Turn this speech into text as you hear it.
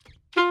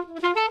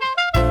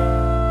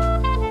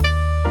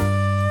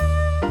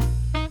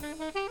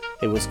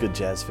Hey, what's good,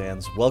 Jazz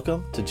fans?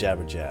 Welcome to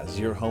Jabber Jazz,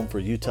 your home for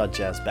Utah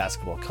Jazz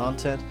basketball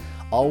content,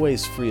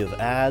 always free of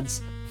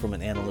ads, from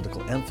an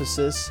analytical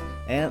emphasis,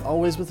 and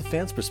always with a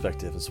fan's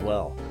perspective as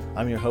well.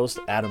 I'm your host,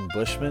 Adam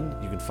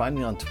Bushman. You can find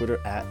me on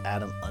Twitter at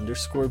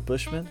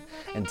Adam_Bushman,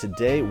 and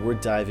today we're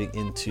diving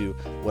into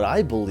what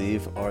I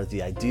believe are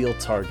the ideal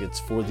targets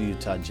for the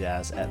Utah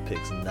Jazz at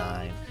picks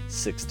 9,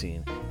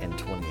 16, and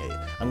 28.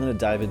 I'm going to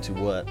dive into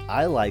what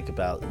I like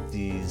about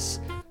these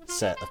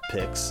set of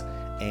picks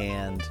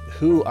and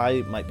who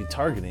I might be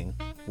targeting,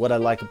 what I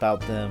like about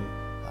them,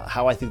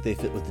 how I think they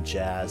fit with the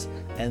Jazz,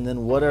 and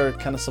then what are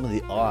kind of some of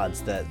the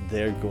odds that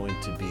they're going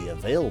to be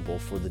available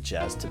for the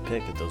Jazz to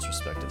pick at those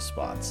respective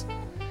spots.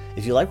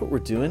 If you like what we're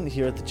doing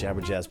here at the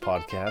Jabber Jazz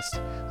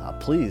podcast,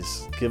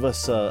 please give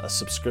us a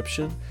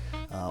subscription.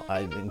 I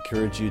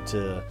encourage you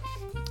to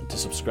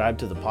subscribe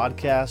to the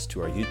podcast,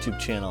 to our YouTube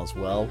channel as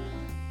well.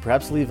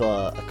 Perhaps leave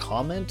a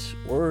comment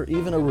or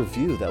even a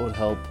review. That would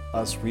help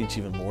us reach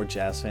even more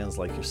Jazz fans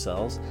like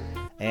yourselves.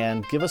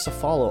 And give us a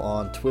follow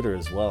on Twitter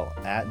as well,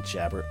 at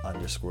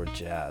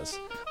Jabber_Jazz.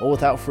 Well,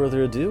 without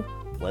further ado,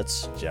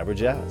 let's Jabber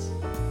Jazz.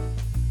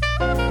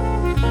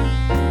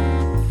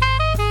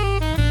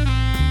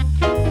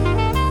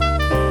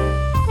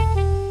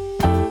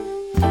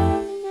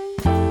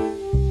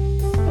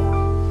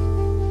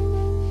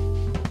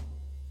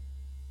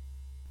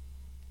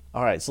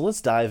 All right, so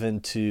let's dive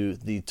into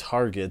the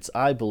targets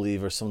I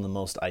believe are some of the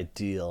most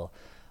ideal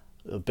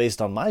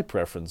based on my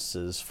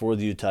preferences for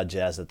the Utah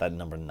Jazz at that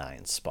number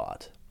 9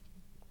 spot.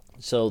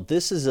 So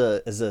this is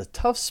a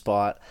tough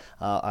spot.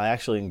 I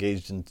actually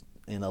engaged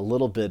in a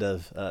little bit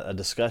of a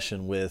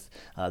discussion with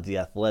the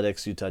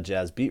Athletics Utah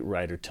Jazz beat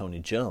writer Tony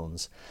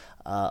Jones,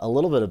 a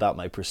little bit about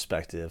my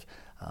perspective.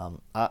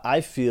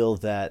 I feel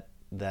that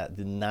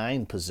the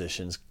 9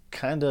 position's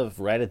kind of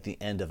right at the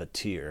end of a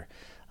tier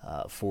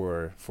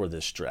for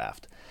this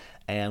draft.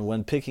 And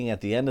when picking at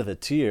the end of a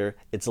tier,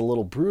 it's a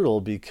little brutal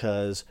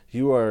because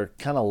you are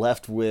kind of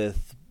left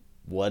with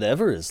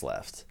whatever is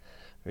left.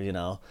 You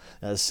know,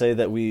 say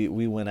that we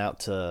went out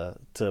to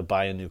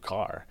buy a new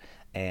car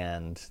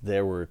and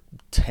there were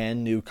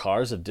 10 new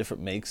cars of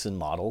different makes and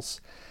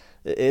models.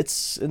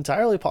 It's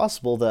entirely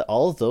possible that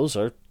all of those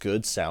are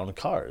good, sound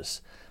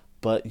cars,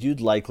 but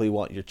you'd likely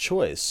want your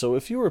choice. So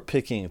if you were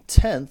picking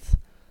 10th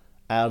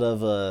out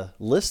of a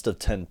list of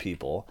 10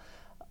 people,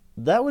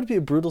 that would be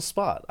a brutal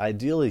spot.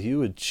 Ideally, you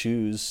would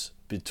choose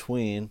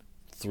between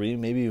 3,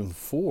 maybe even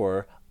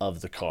 4 of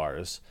the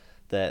cars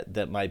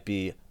that might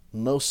be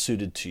most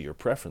suited to your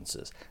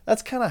preferences.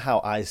 That's kind of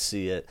how I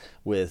see it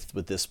with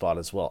this spot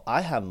as well.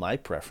 I have my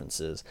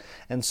preferences,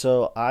 and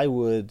so I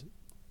would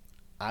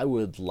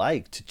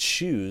like to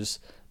choose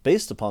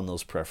based upon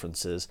those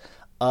preferences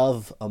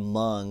of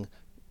among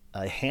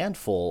a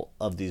handful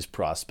of these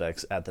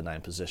prospects at the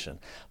 9 position.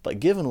 But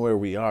given where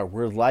we are,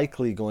 we're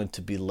likely going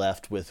to be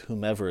left with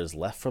whomever is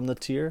left from the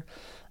tier,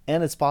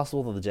 and it's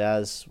possible that the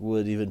Jazz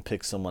would even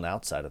pick someone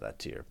outside of that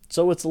tier.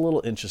 So it's a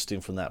little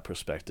interesting from that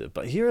perspective.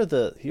 But here are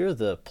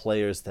the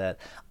players that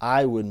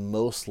I would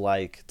most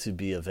like to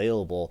be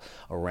available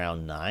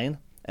around 9,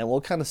 and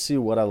we'll kind of see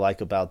what I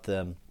like about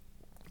them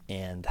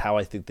and how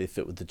I think they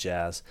fit with the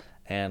Jazz,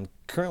 and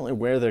currently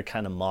where they're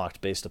kind of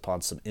mocked based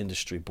upon some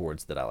industry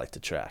boards that I like to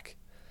track.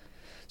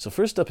 So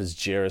first up is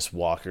Jarace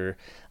Walker.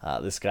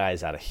 This guy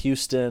is out of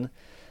Houston.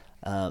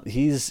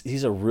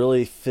 He's a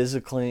really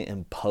physically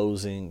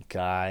imposing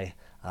guy.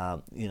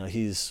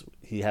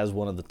 He has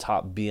one of the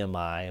top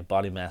BMI,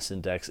 body mass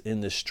index,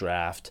 in this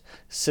draft.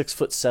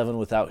 6'7"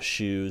 without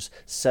shoes,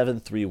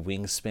 7'3"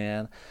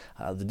 wingspan.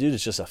 The dude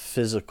is just a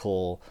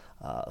physical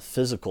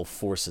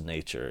force of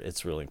nature.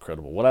 It's really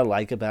incredible. What I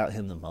like about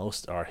him the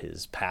most are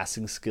his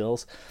passing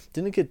skills.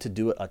 Didn't get to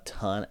do it a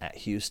ton at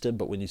Houston,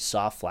 but when you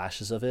saw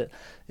flashes of it,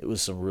 it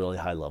was some really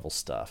high level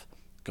stuff.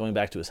 Going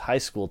back to his high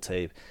school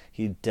tape,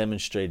 he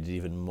demonstrated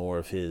even more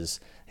of his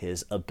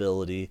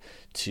ability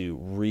to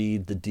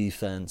read the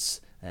defense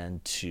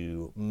and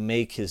to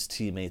make his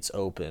teammates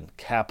open,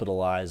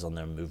 capitalize on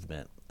their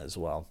movement as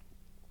well.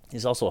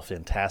 He's also a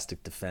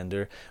fantastic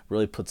defender,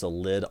 really puts a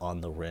lid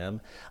on the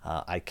rim.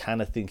 I kind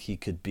of think he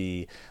could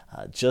be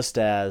just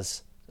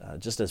as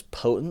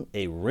potent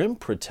a rim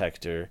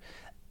protector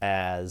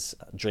as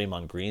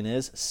Draymond Green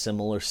is,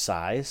 similar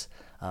size.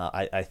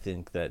 I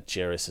think that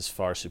Jarace is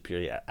far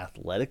superior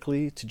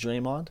athletically to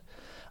Draymond.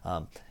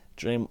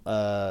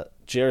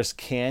 Jarace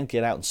can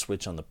get out and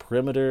switch on the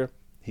perimeter.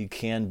 He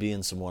can be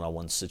in some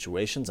one-on-one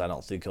situations. I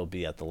don't think he'll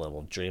be at the level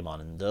of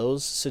Draymond in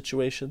those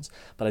situations,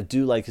 but I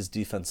do like his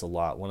defense a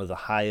lot. One of the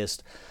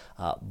highest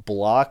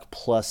block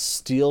plus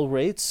steal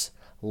rates,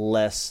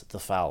 less the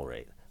foul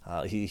rate.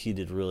 He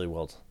did really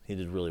well. He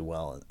did really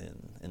well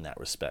in that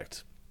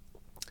respect.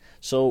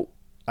 So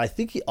I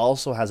think he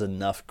also has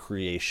enough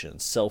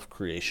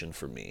self-creation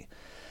for me.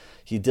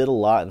 He did a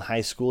lot in high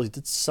school. He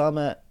did some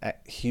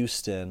at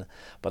Houston,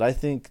 but I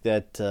think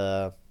that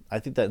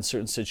in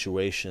certain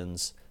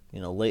situations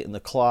late in the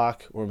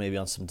clock, or maybe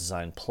on some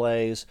design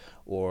plays,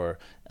 or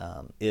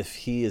if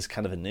he is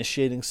kind of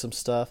initiating some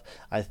stuff,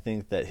 I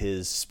think that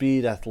his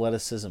speed,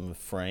 athleticism, and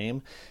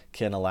frame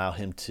can allow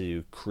him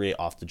to create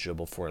off the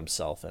dribble for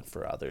himself and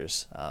for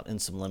others in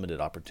some limited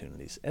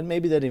opportunities. And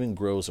maybe that even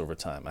grows over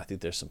time. I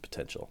think there's some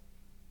potential.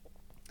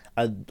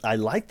 I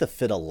like the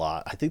fit a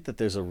lot. I think that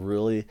there's a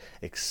really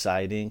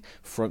exciting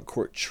front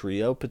court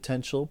trio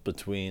potential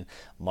between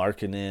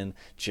Markkanen,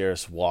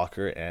 Jarace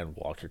Walker, and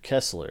Walker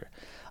Kessler.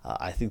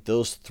 I think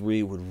those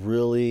three would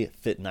really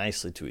fit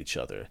nicely to each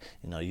other.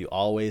 You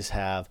always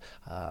have,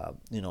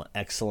 an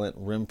excellent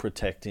rim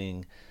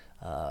protecting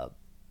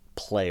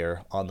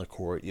player on the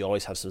court. You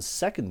always have some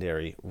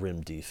secondary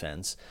rim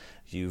defense.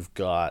 You've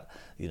got,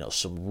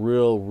 some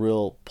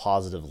real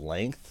positive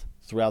length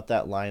throughout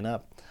that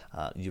lineup.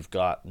 You've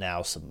got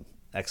now some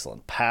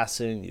excellent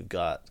passing. You've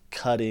got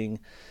cutting.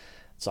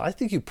 So I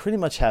think you pretty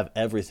much have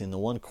everything. The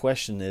one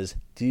question is,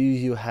 do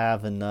you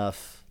have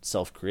enough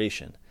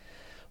self-creation?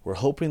 We're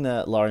hoping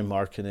that Lauri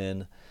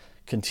Markkanen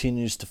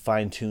continues to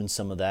fine-tune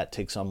some of that,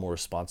 takes on more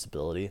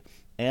responsibility.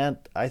 And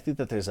I think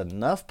that there's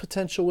enough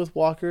potential with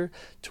Walker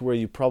to where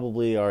you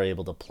probably are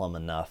able to plumb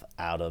enough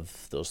out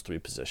of those three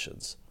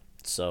positions.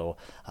 So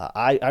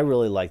I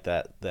really like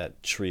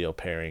that trio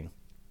pairing.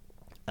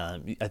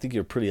 I think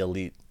you're pretty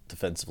elite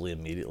defensively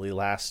immediately.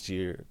 Last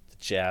year, the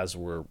Jazz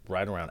were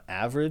right around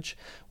average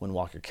when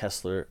Walker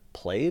Kessler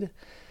played.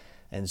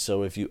 And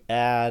so if you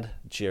add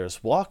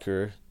Jarace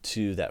Walker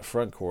to that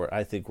front court,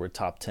 I think we're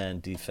top 10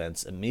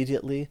 defense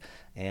immediately,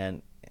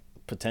 and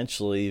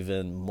potentially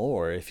even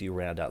more if you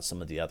round out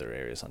some of the other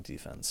areas on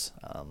defense.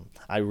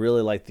 I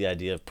really like the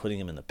idea of putting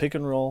him in the pick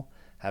and roll,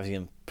 having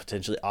him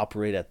potentially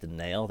operate at the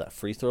nail, that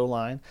free throw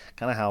line,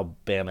 kind of how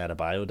Bam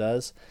Adebayo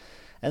does.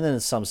 And then in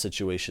some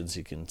situations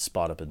he can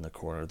spot up in the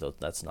corner, though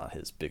that's not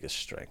his biggest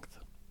strength.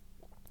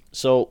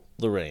 So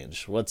the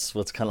range, what's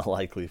kind of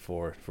likely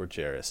for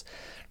Jarace?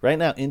 Right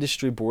now,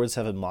 industry boards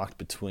have him mocked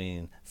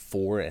between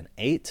 4 and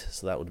 8,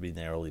 so that would be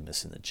narrowly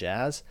missing the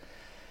Jazz.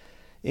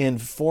 In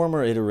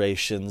former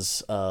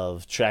iterations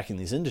of tracking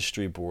these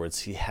industry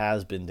boards, he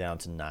has been down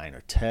to 9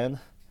 or 10.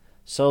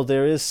 So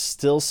there is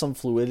still some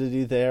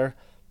fluidity there,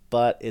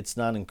 but it's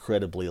not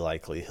incredibly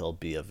likely he'll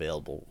be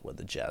available when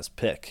the Jazz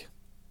pick.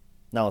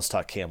 Now let's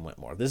talk Cam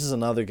Whitmore. This is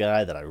another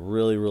guy that I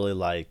really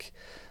like.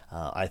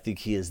 I think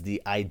he is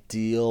the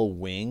ideal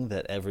wing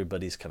that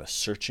everybody's kind of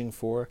searching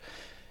for.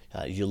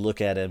 You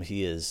look at him,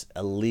 he is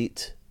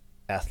elite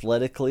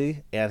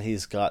athletically, and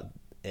he's got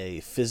a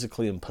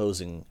physically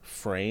imposing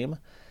frame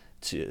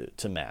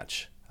to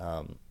match.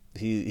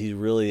 He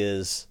really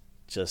is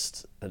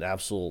just an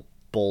absolute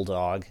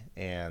bulldog,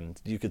 and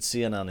you could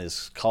see it on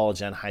his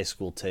college and high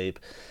school tape.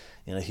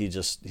 He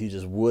just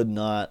would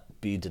not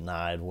be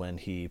denied when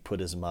he put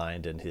his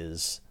mind and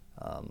his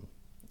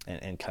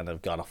and kind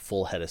of got a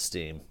full head of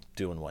steam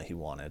doing what he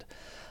wanted.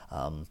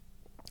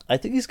 I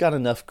think he's got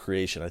enough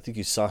creation. I think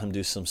you saw him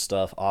do some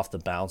stuff off the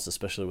bounce,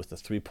 especially with the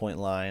three-point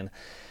line,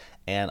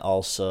 and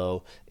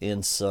also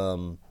in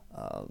some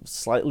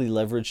slightly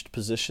leveraged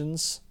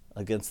positions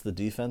against the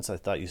defense. I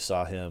thought you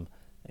saw him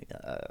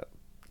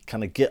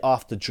kind of get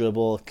off the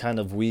dribble, kind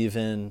of weave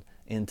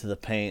into the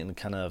paint and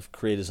kind of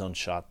create his own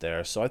shot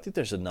there. So I think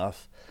there's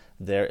enough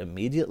there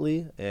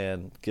immediately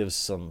and gives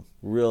some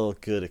real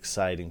good,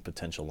 exciting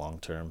potential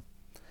long-term.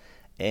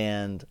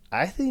 And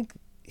I think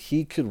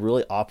he could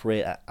really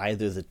operate at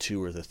either the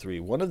 2 or the 3.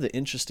 One of the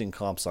interesting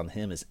comps on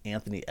him is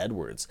Anthony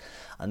Edwards,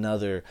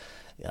 another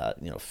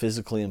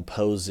physically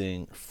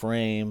imposing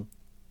frame,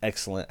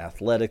 excellent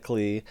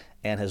athletically,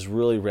 and has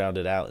really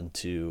rounded out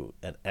into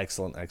an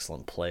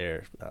excellent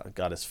player.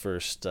 Got his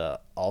first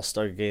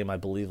All-Star game, I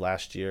believe,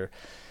 last year.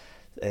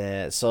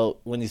 So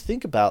when you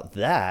think about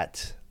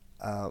that,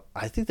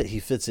 I think that he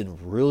fits in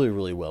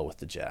really well with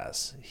the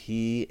Jazz.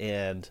 He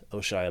and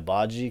Ochai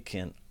Agbaji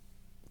can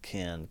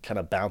kind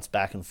of bounce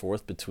back and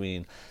forth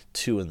between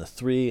 2 and the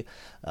 3,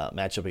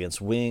 match up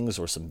against wings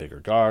or some bigger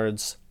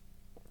guards.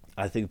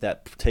 I think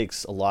that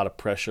takes a lot of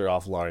pressure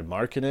off Lauri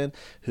Markkanen,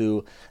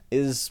 who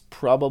is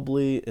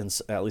probably,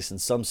 at least in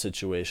some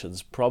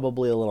situations,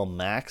 probably a little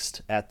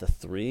maxed at the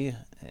 3,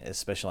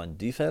 especially on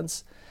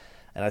defense.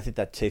 And I think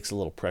that takes a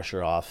little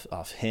pressure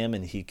off him,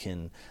 and he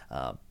can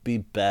be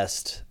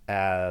best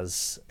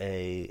as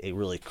a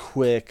really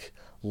quick,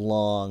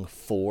 long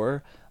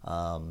 4,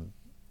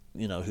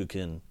 who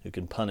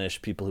can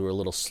punish people who are a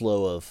little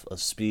slow of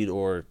speed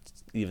or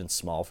even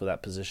small for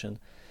that position.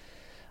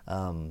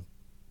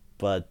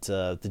 But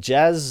the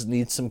Jazz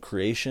need some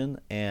creation,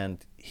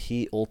 and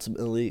he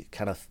ultimately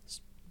kind of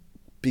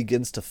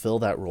begins to fill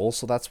that role.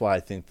 So that's why I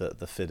think that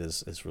the fit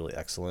is really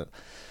excellent.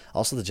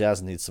 Also, the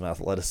Jazz need some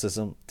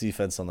athleticism,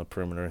 defense on the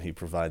perimeter, and he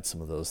provides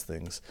some of those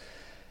things.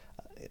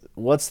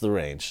 What's the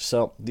range?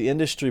 So the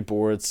industry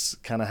boards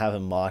kind of have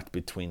him mocked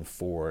between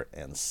 4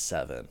 and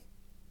 7.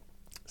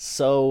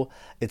 So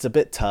it's a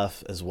bit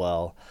tough as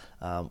well.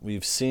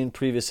 We've seen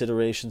previous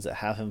iterations that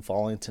have him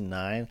falling to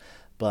 9,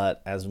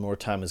 but as more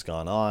time has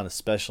gone on,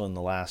 especially in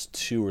the last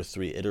 2 or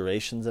 3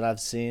 iterations that I've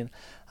seen,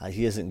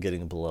 he isn't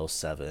getting below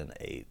 7,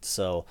 8.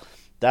 So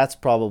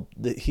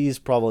he's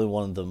probably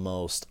one of the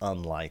most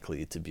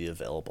unlikely to be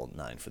available at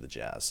 9 for the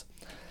Jazz.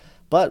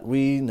 But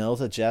we know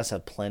that Jazz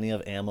have plenty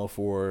of ammo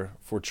for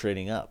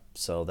trading up,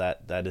 so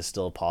that is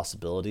still a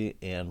possibility.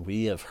 And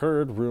we have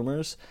heard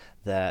rumors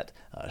that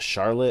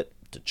Charlotte,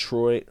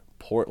 Detroit,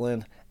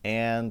 Portland,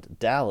 and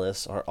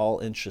Dallas are all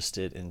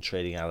interested in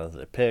trading out of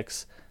their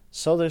picks,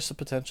 so there's some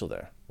potential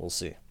there. We'll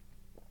see.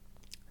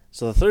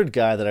 So the third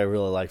guy that I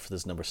really like for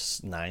this number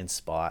 9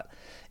 spot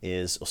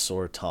is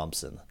Ausar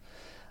Thompson.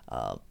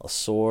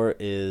 Ausar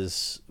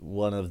is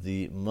one of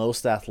the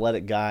most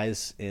athletic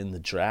guys in the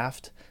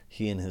draft.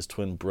 He and his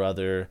twin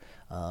brother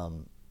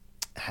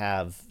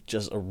have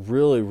just a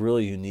really,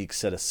 really unique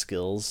set of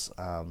skills.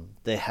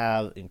 They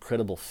have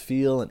incredible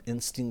feel and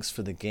instincts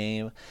for the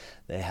game.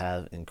 They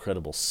have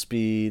incredible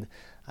speed,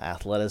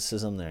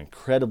 athleticism. They're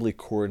incredibly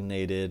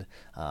coordinated.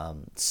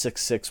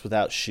 6'6"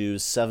 without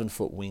shoes,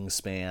 7-foot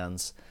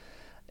wingspans.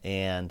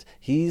 And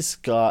he's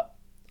got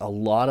a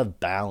lot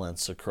of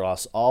balance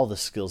across all the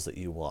skills that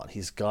you want.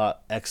 He's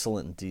got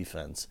excellent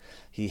defense.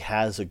 He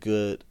has a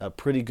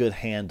pretty good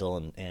handle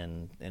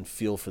and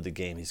feel for the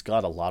game. He's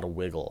got a lot of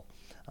wiggle.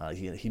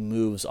 He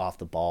moves off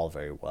the ball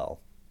very well.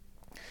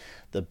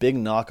 The big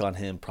knock on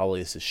him probably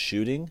is his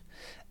shooting,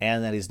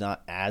 and that he's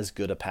not as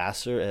good a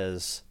passer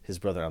as his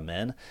brother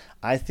Amen.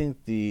 I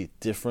think the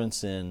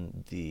difference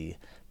in the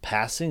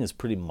passing is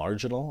pretty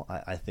marginal.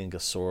 I think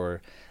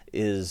Ausar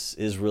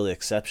is really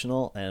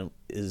exceptional and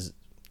is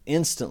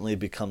instantly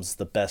becomes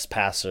the best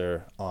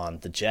passer on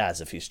the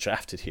Jazz if he's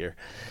drafted here.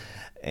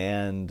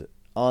 And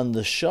on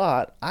the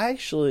shot, I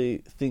actually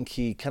think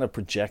he kind of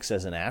projects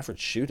as an average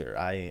shooter.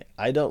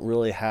 I don't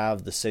really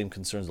have the same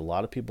concerns a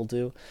lot of people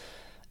do.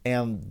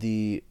 And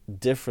the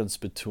difference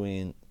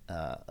between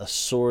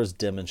Ausar's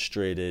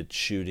demonstrated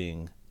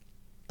shooting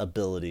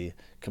ability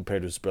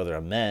compared to his brother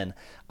Amen,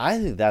 I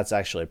think that's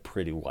actually a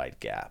pretty wide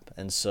gap.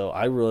 And so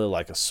I really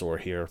like Ausar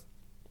here.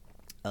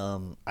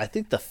 I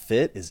think the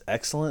fit is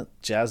excellent.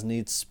 Jazz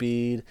needs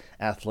speed,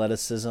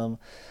 athleticism,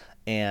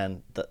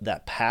 and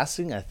that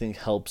passing, I think,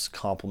 helps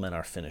complement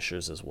our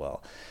finishers as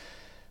well.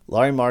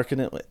 Lauri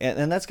Markkanen,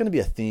 and that's going to be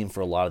a theme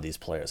for a lot of these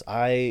players.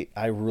 I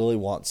really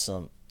want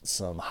some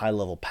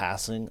high-level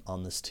passing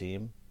on this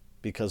team,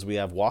 because we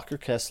have Walker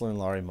Kessler and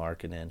Lauri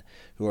Markkanen,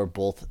 who are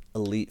both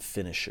elite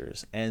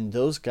finishers. And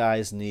those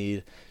guys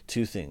need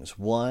two things.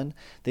 One,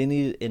 they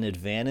need an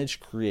advantage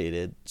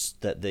created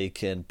that they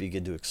can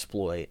begin to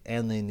exploit,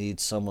 and they need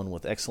someone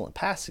with excellent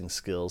passing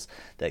skills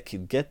that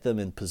can get them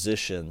in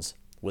positions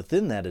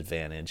within that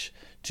advantage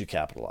to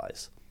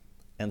capitalize.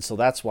 And so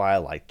that's why I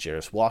like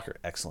Jarace Walker,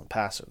 excellent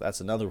passer. That's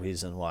another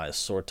reason why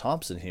Ausar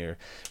Thompson here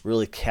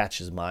really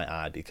catches my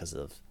eye, because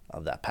of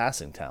that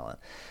passing talent.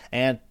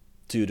 And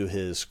due to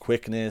his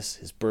quickness,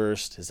 his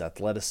burst, his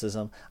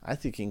athleticism, I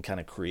think he can kind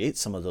of create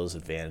some of those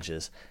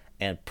advantages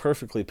and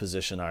perfectly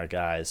position our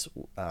guys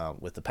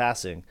with the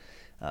passing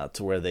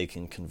to where they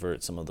can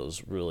convert some of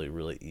those really,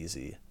 really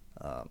easy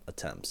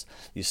attempts.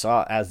 You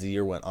saw as the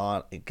year went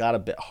on, it got a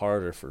bit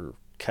harder for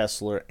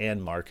Kessler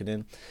and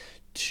Markkanen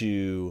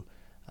to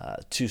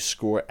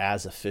score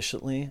as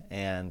efficiently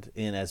and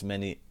in as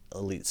many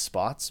elite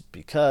spots,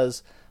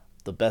 because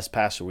the best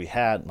passer we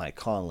had, Mike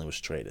Conley,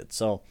 was traded.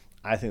 So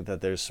I think that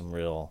there's some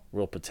real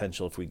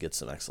potential if we get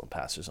some excellent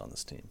passers on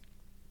this team.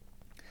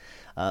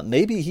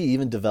 Maybe he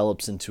even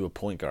develops into a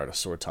point guard,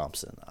 Ausar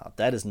Thompson.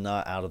 That is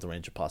not out of the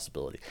range of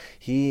possibility.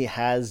 He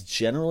has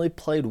generally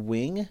played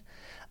wing,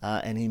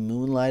 and he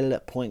moonlighted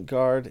at point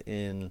guard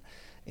in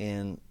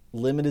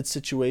limited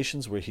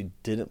situations where he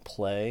didn't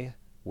play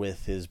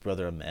with his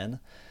brother Amen.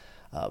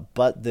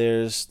 But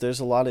there's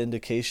a lot of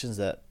indications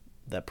that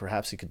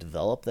perhaps he could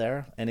develop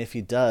there, and if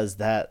he does,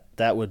 that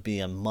would be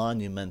a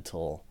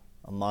monumental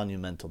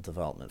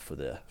development for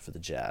the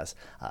Jazz.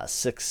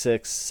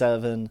 6'6",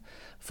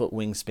 7-foot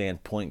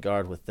wingspan point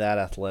guard with that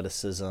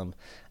athleticism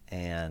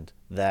and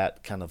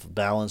that kind of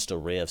balanced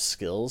array of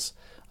skills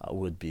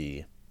would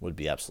be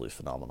absolutely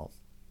phenomenal.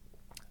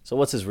 So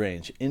what's his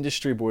range?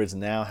 Industry boards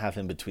now have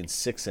him between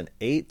 6 and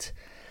 8.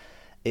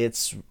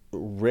 It's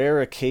rare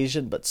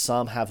occasion, but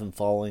some have him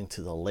falling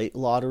to the late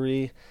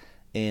lottery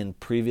in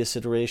previous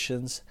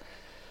iterations.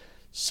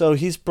 So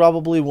he's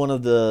probably one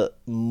of the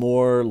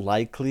more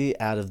likely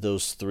out of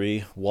those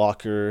three,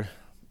 Walker,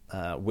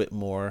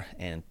 Whitmore,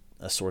 and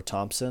Ausar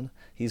Thompson.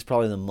 He's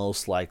probably the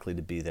most likely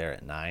to be there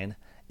at 9.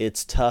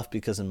 It's tough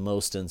because in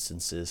most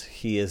instances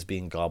he is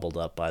being gobbled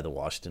up by the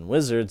Washington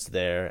Wizards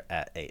there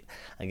at 8.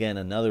 Again,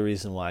 another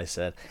reason why I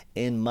said,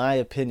 in my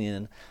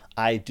opinion,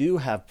 I do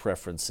have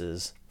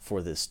preferences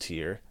for this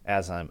tier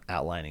as I'm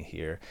outlining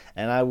here,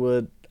 and I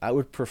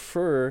would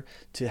prefer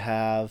to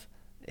have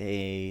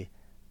the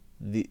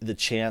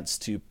chance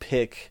to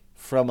pick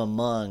from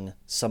among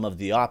some of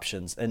the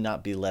options and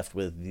not be left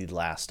with the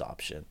last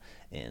option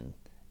in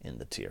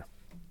the tier.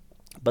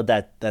 But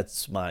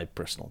that's my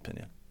personal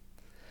opinion.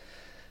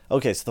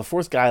 Okay, so the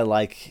fourth guy I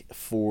like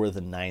for the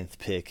 9th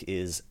pick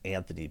is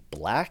Anthony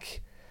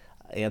Black.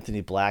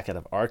 Anthony Black out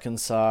of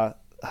Arkansas.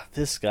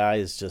 This guy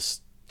is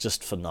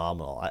just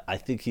phenomenal. I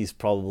think he's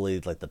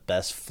probably like the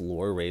best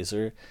floor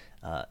raiser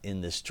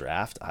in this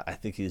draft. I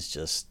think he's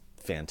just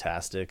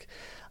fantastic.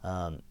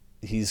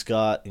 He's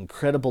got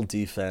incredible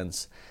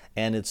defense,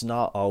 and it's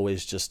not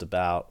always just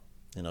about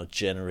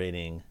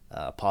generating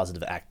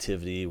positive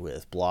activity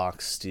with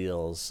blocks,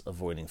 steals,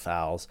 avoiding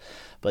fouls,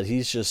 but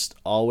he's just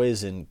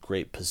always in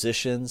great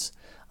positions.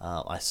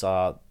 I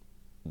saw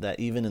that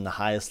even in the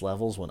highest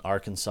levels when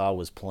Arkansas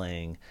was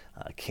playing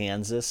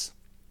Kansas,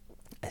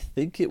 I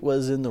think it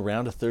was in the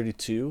round of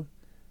 32.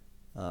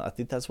 I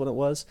think that's what it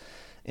was.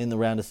 In the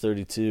round of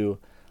 32,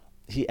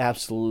 he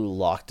absolutely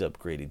locked up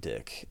Grady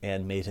Dick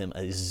and made him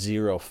a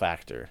zero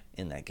factor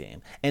in that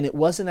game. And it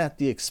wasn't at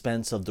the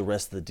expense of the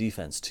rest of the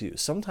defense, too.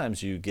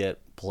 Sometimes you get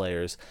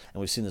players,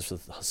 and we've seen this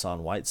with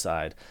Hassan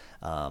Whiteside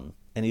and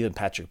even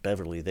Patrick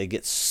Beverly, they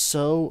get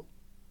so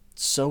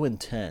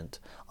intent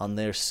on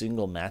their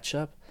single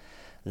matchup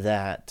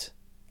that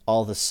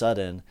all of a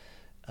sudden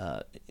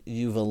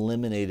you've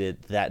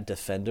eliminated that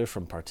defender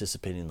from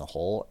participating in the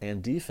whole,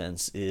 and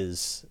defense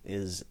is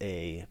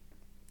a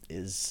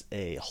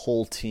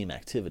whole team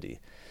activity.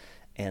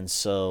 And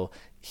so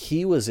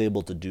he was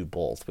able to do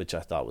both, which I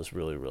thought was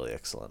really, really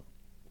excellent.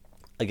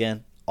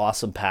 Again,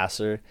 awesome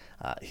passer.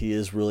 He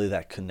is really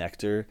that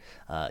connector.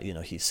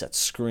 He sets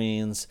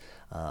screens.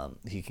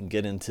 He can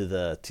get into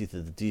the teeth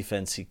of the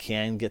defense. He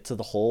can get to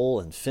the hole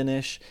and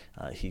finish.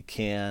 He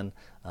can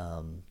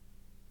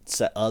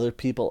set other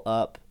people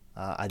up.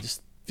 I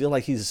just feel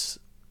like he's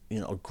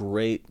a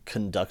great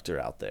conductor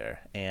out there,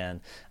 and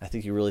I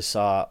think you really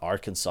saw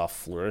Arkansas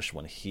flourish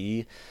when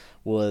he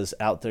was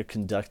out there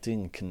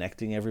conducting and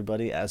connecting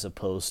everybody, as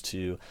opposed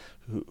to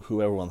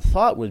who everyone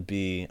thought would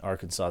be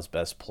Arkansas's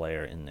best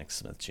player in Nick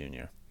Smith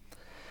Jr.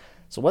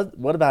 So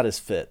what about his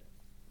fit?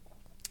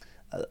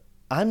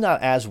 I'm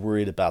not as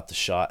worried about the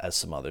shot as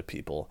some other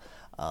people,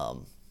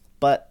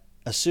 but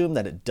assume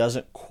that it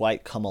doesn't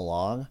quite come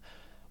along.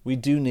 We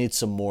do need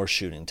some more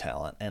shooting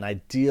talent, and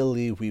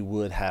ideally we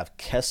would have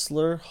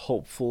Kessler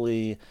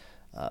hopefully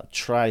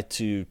try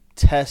to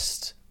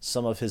test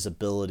some of his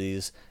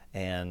abilities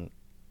and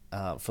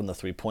from the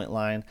three-point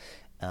line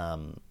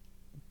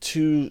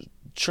to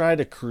try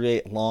to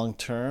create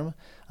long-term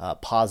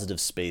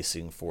positive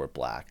spacing for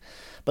Black.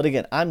 But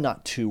again, I'm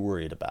not too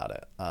worried about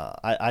it.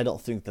 I don't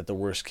think that the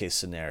worst-case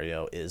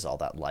scenario is all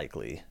that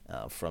likely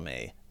from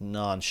a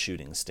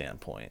non-shooting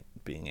standpoint,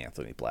 being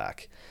Anthony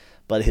Black.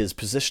 But his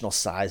positional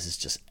size is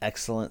just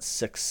excellent,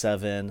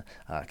 6'7".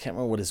 I can't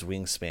remember what his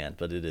wingspan,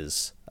 but it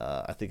is,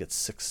 I think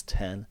it's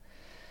 6'10"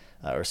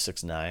 or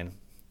 6'9".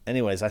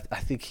 Anyways, I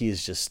think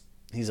he's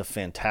a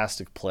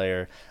fantastic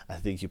player. I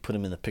think you put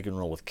him in the pick and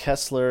roll with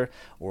Kessler,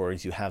 or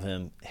you have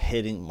him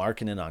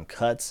marking it on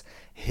cuts.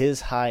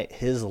 His height,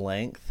 his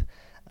length,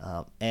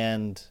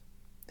 and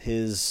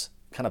his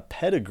kind of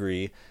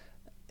pedigree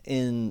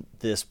in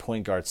this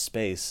point guard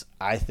space,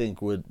 I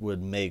think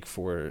would make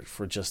for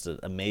just an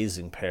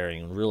amazing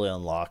pairing and really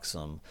unlock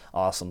some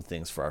awesome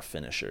things for our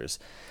finishers.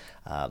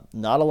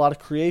 Not a lot of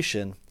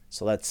creation,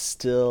 so that is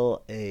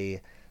still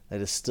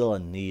a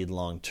need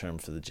long term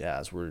for the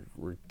Jazz. We're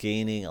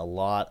gaining a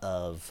lot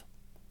of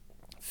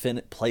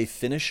play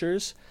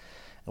finishers,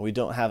 and we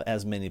don't have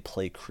as many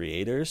play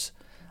creators.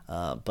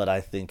 But I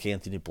think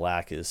Anthony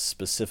Black is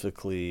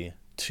specifically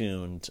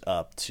tuned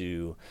up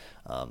to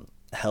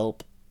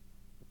help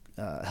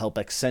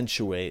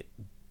accentuate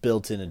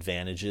built-in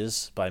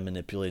advantages by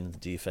manipulating the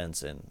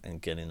defense and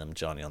getting them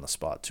Johnny on the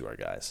spot to our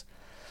guys.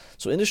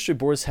 So industry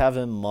boards have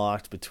him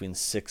mocked between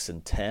 6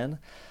 and 10.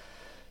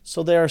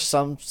 So there are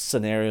some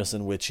scenarios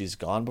in which he's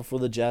gone before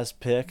the Jazz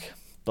pick,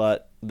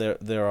 but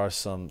there are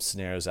some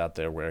scenarios out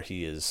there where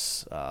he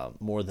is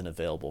more than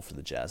available for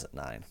the Jazz at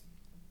 9.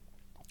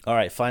 All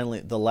right,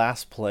 finally, the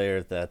last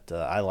player that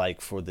I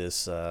like for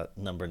this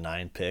number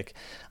 9 pick,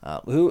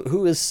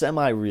 who is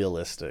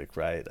semi-realistic,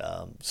 right?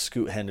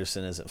 Scoot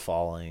Henderson isn't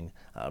falling.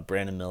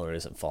 Brandon Miller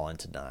isn't falling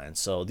to 9.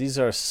 So these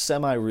are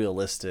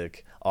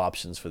semi-realistic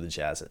options for the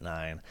Jazz at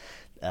 9.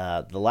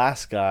 The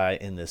last guy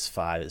in this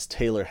 5 is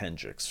Taylor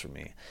Hendricks for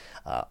me.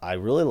 I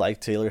really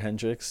like Taylor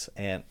Hendricks,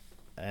 and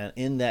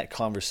in that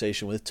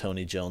conversation with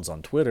Tony Jones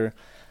on Twitter,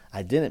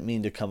 I didn't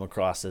mean to come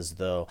across as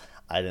though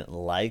I didn't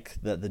like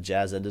that the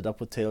Jazz ended up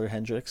with Taylor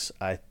Hendricks.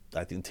 I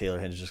think Taylor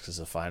Hendricks is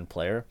a fine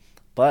player,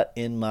 but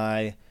in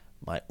my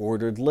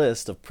ordered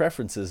list of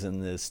preferences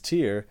in this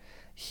tier,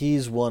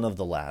 he's one of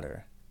the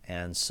latter.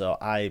 And so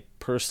I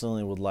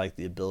personally would like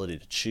the ability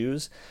to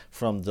choose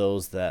from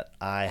those that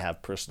I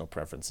have personal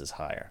preferences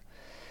higher.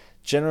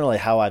 Generally,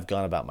 how I've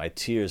gone about my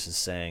tiers is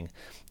saying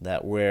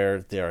that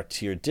where there are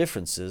tier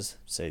differences,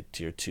 say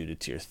tier 2 to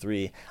tier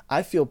 3,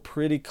 I feel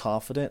pretty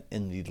confident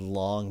in the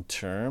long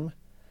term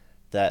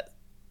that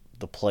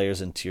the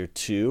players in tier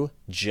 2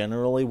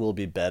 generally will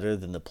be better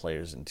than the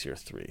players in tier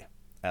 3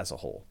 as a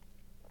whole.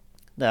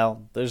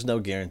 Now, there's no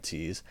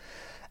guarantees,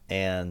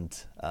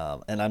 and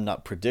I'm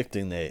not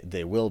predicting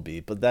they will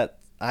be, but that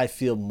I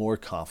feel more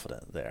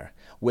confident there.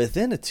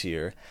 Within a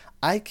tier,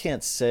 I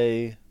can't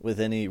say with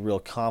any real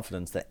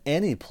confidence that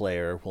any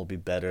player will be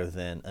better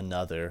than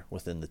another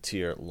within the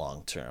tier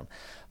long term.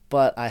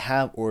 but I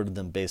have ordered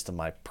them based on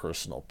my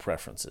personal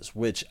preferences,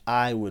 which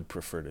I would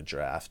prefer to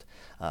draft,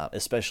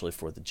 especially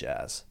for the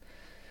Jazz.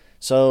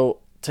 So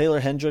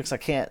Taylor Hendricks, I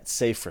can't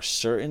say for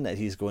certain that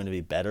he's going to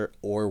be better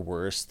or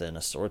worse than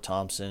Ausar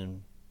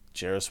Thompson,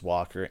 Jarace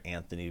Walker,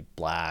 Anthony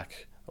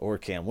Black, or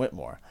Cam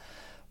Whitmore.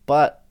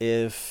 But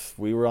if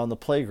we were on the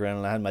playground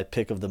and I had my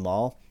pick of them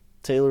all,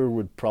 Taylor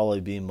would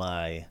probably be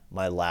my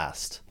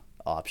last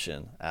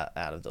option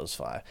out of those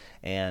 5.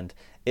 And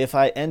if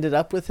I ended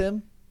up with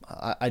him,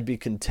 I'd be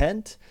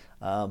content,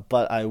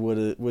 but I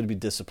would be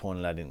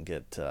disappointed I didn't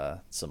get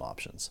some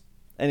options.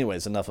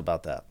 Anyways, enough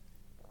about that.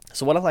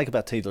 So what I like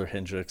about Taylor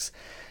Hendricks,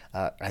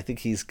 I think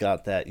he's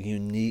got that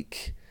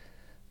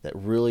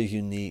really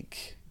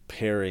unique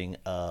pairing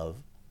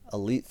of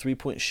elite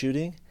three-point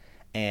shooting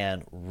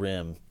and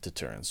rim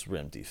deterrence,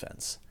 rim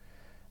defense.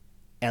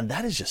 And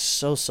that is just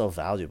so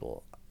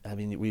valuable. I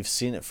mean, we've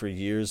seen it for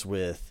years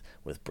with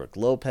Brook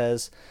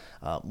Lopez.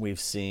 We've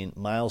seen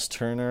Miles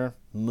Turner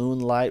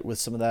moonlight with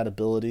some of that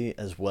ability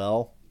as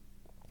well.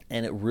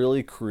 And it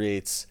really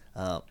creates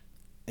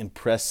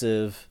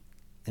impressive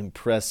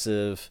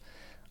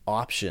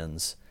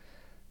options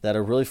that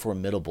are really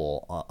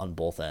formidable on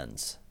both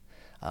ends.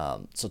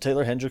 So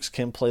Taylor Hendricks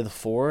can play the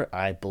 4.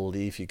 I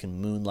believe he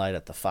can moonlight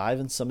at the 5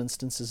 in some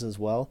instances as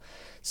well.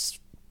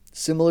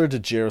 Similar to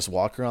Jarace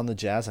Walker on the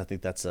Jazz, I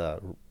think that's a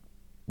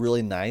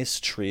really nice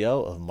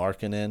trio of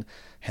Markkanen,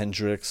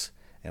 Hendricks,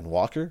 and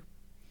Walker.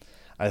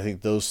 I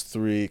think those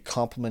 3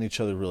 complement each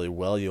other really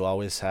well. You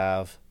always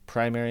have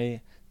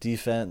primary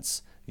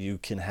defense. You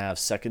can have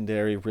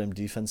secondary rim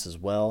defense as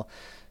well.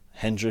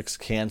 Hendricks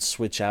can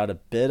switch out a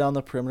bit on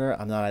the perimeter.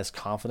 I'm not as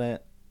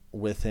confident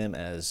with him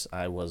as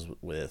I was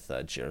with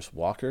Jarace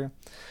Walker.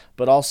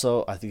 But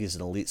also, I think he's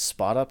an elite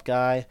spot-up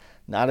guy.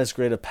 Not as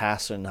great a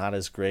passer, not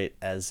as great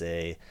as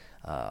a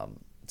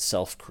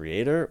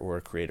self-creator or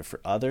a creator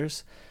for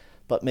others.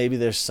 But maybe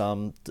there's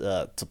some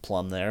to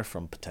plumb there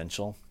from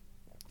potential.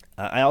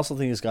 I also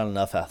think he's got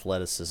enough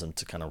athleticism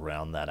to kind of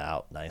round that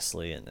out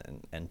nicely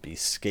and be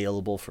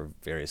scalable for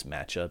various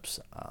matchups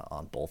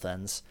on both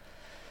ends.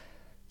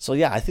 So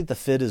yeah, I think the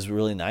fit is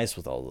really nice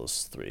with all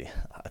those 3.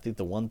 I think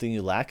the one thing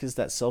you lack is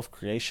that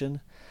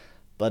self-creation.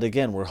 But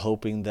again, we're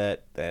hoping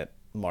that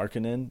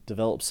Markkanen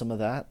develops some of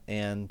that.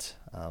 And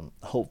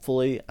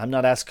hopefully, I'm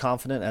not as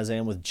confident as I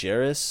am with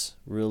Jarace,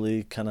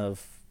 really kind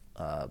of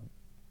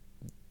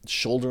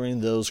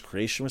shouldering those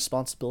creation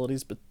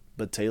responsibilities.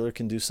 But Taylor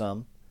can do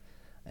some.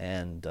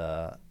 And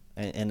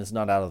it's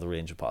not out of the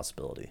range of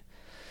possibility.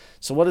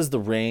 So what is the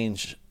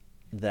range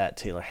that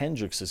Taylor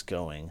Hendricks is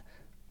going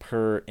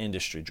per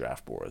industry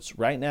draft boards?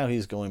 Right now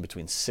he's going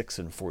between 6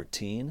 and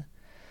 14.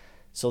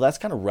 So that's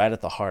kind of right at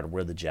the heart of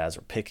where the Jazz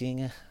are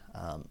picking.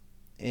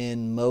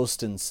 In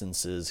most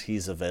instances,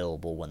 he's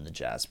available when the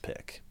Jazz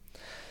pick.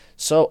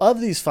 So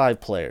of these 5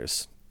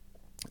 players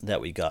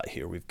that we got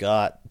here, we've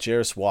got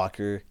Jarace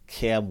Walker,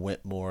 Cam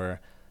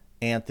Whitmore,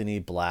 Anthony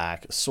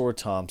Black, Ausar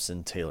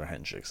Thompson, Taylor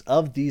Hendricks.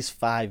 Of these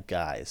 5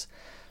 guys,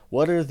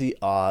 what are the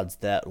odds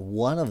that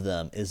one of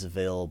them is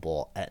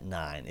available at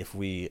 9 if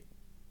we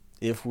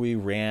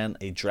ran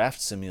a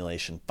draft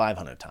simulation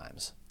 500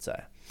 times,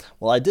 say?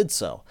 Well, I did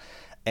so,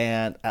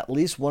 and at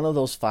least one of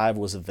those 5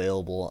 was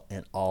available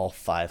in all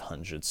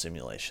 500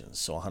 simulations,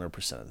 so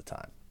 100% of the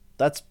time.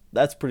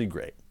 That's pretty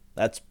great.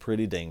 That's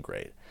pretty dang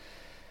great.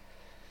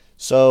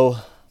 So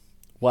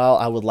while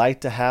I would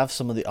like to have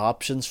some of the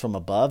options from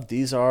above,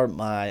 these are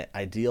my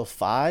ideal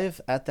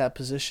 5 at that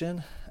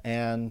position,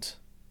 and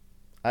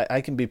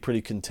I can be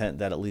pretty content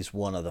that at least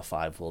one of the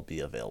 5 will be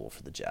available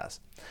for the Jazz.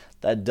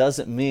 That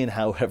doesn't mean,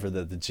 however,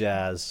 that the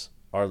Jazz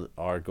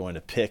are going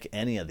to pick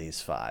any of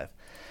these 5.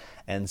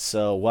 And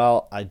so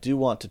while I do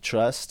want to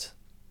trust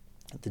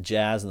the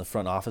Jazz and the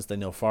front office, they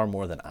know far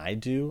more than I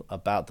do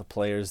about the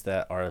players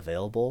that are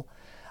available.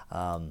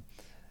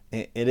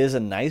 It is a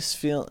nice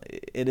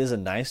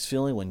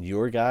feeling when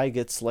your guy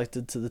gets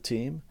selected to the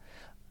team.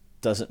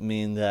 Doesn't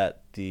mean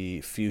that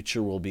the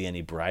future will be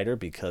any brighter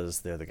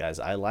because they're the guys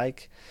I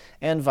like,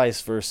 and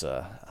vice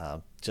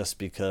versa. Just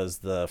because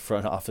the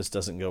front office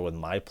doesn't go with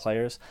my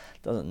players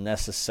doesn't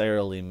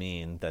necessarily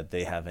mean that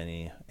they have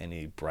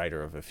any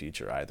brighter of a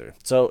future either.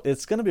 So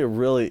it's going to be a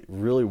really,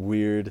 really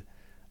weird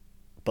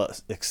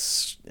but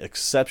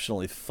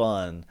exceptionally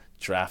fun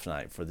draft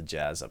night for the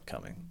Jazz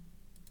upcoming.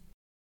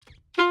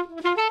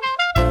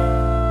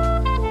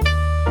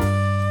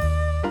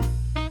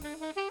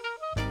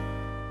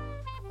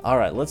 All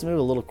right, let's move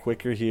a little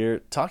quicker here,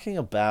 talking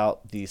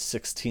about the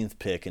 16th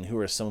pick and who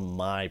are some of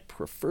my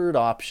preferred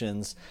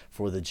options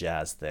for the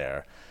Jazz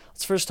there.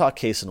 Let's first talk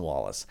Cason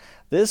Wallace.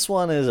 This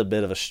one is a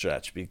bit of a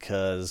stretch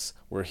because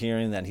we're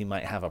hearing that he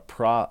might have a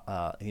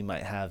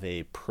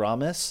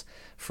promise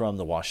from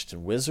the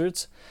Washington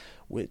Wizards,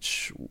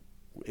 which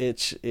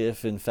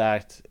if in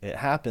fact it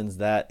happens,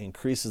 that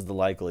increases the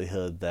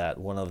likelihood that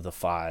one of the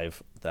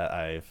 5 that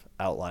I've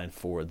outlined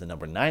for the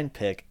number 9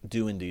 pick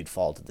do indeed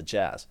fall to the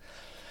Jazz.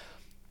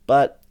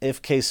 But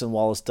if Cason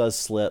Wallace does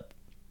slip,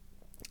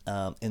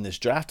 in this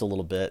draft a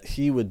little bit,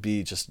 he would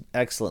be just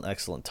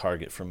excellent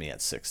target for me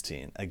at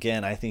 16.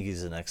 Again, I think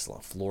he's an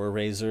excellent floor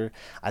raiser.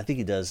 I think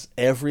he does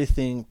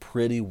everything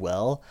pretty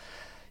well.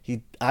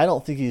 I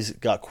don't think he's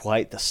got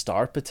quite the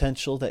star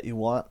potential that you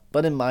want,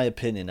 but in my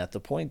opinion, at the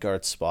point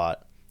guard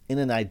spot, in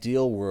an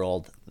ideal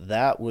world,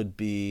 that would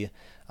be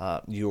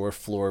your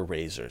floor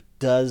raiser.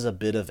 Does a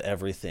bit of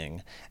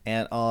everything,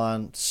 and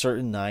on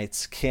certain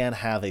nights can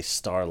have a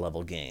star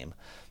level game.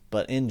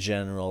 But in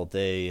general,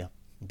 they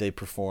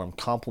perform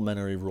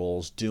complementary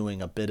roles,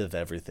 doing a bit of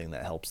everything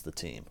that helps the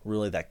team.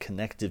 Really that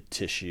connective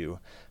tissue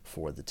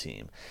for the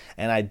team.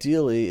 And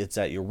ideally, it's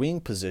at your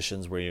wing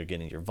positions where you're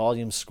getting your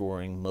volume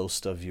scoring,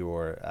 most of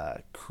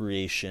your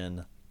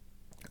creation,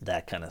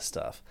 that kind of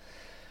stuff.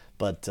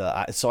 But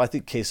so I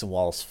think Cason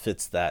Wallace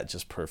fits that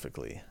just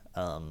perfectly.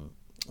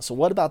 So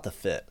what about the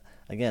fit?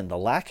 Again, the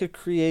lack of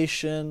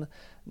creation,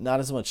 not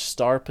as much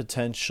star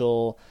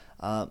potential,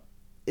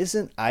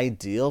 isn't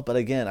ideal. But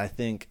again, I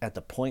think at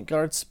the point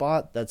guard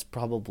spot, that's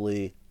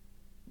probably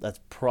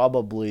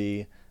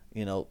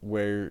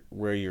where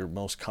you're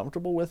most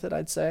comfortable with it,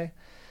 I'd say.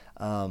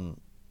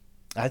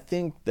 I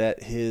think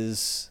that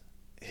his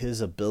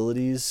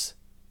abilities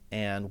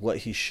and what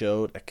he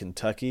showed at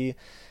Kentucky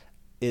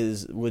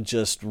would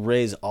just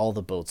raise all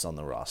the boats on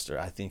the roster.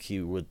 I think he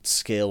would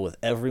scale with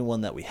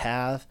everyone that we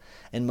have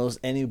and most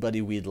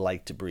anybody we'd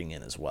like to bring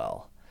in as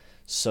well.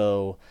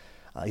 So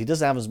he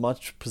doesn't have as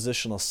much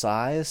positional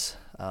size,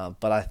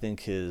 but I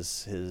think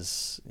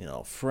his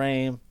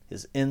frame,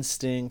 his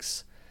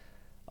instincts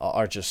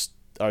are just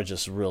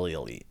really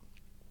elite.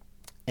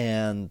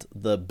 And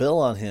the bill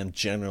on him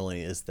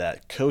generally is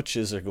that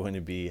coaches are going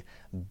to be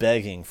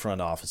begging front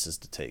offices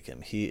to take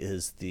him. He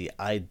is the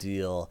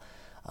ideal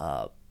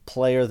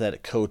player that a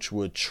coach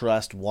would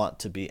trust, want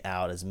to be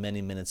out as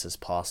many minutes as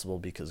possible,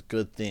 because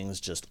good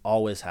things just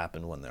always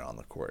happen when they're on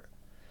the court.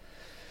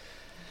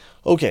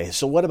 Okay,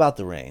 so what about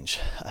the range?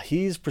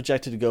 He's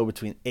projected to go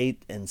between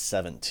 8 and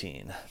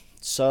 17.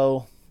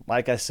 So,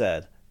 like I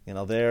said,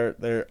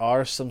 there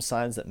are some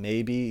signs that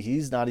maybe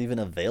he's not even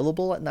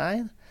available at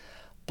 9,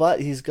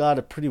 but he's got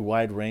a pretty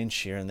wide range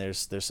here, and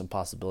there's some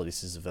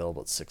possibilities he's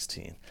available at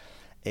 16.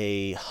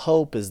 A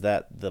hope is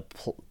that the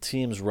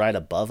teams right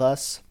above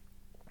us,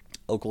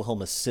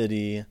 Oklahoma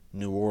City,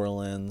 New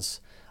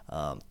Orleans,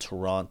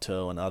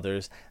 Toronto, and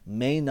others,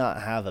 may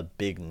not have a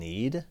big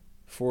need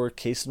for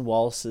Cason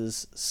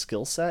Wallace's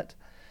skill set.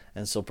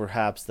 And so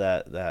perhaps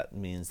that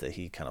means that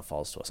he kind of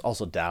falls to us.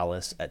 Also,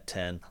 Dallas at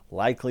 10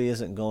 likely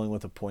isn't going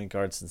with a point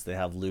guard since they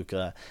have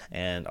Luka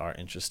and are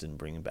interested in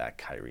bringing back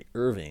Kyrie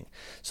Irving.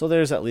 So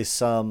there's at least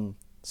some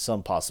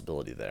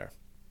possibility there.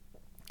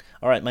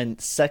 All right, my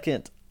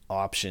second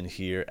option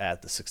here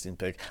at the 16th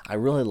pick, I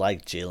really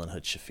like Jalen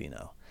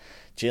Hood-Schifino.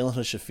 Jalen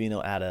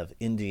Hood-Schifino out of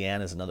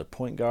Indiana is another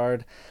point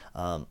guard.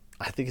 I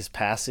think his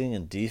passing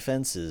and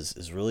defense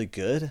is really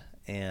good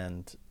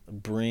and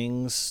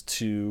brings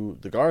to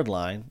the guard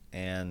line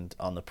and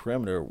on the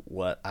perimeter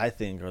what I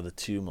think are the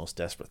two most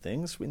desperate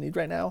things we need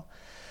right now.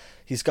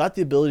 He's got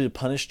the ability to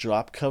punish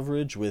drop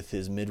coverage with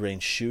his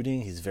mid-range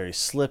shooting. He's very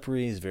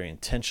slippery. He's very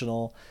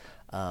intentional.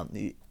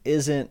 He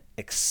isn't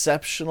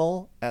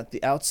exceptional at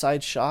the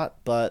outside shot,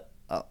 but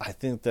I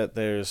think that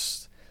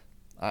there's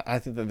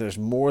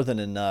more than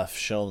enough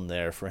shown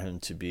there for him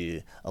to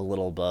be a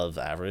little above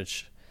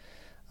average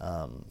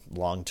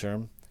long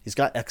term. He's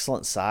got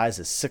excellent size,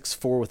 is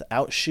 6'4"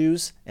 without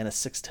shoes, and a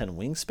 6'10"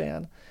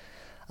 wingspan.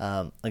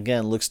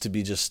 Again, looks to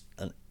be just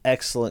an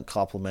excellent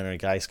complimentary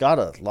guy. He's got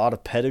a lot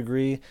of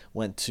pedigree,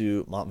 went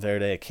to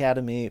Montverde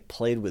Academy,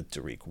 played with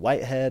Dariq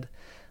Whitehead.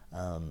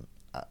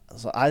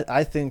 So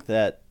I think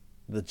that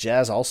the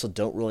Jazz also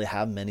don't really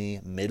have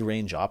many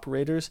mid-range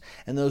operators,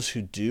 and those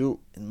who do,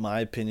 in my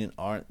opinion,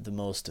 aren't the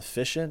most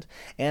efficient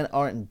and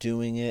aren't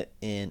doing it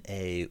in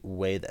a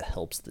way that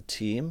helps the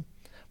team.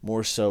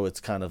 More so,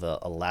 it's kind of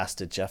a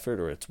last-ditch effort,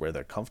 or it's where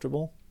they're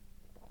comfortable.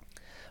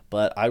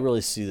 But I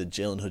really see that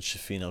Jalen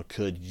Hood-Schifino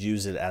could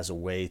use it as a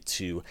way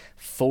to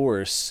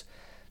force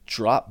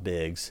drop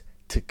bigs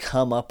to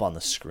come up on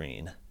the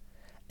screen.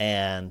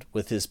 And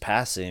with his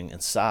passing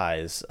and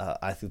size,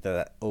 I think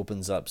that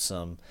opens up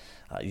some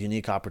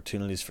unique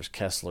opportunities for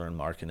Kessler and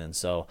Markkanen.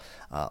 So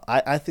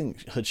I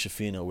think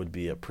Hood-Schifino would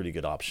be a pretty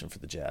good option for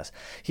the Jazz.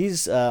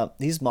 He's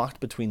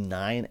mocked between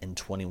 9 and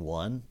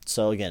 21.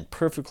 So again,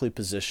 perfectly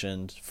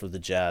positioned for the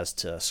Jazz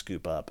to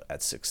scoop up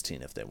at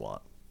 16 if they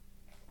want.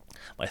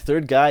 My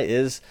third guy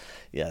is,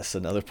 yes,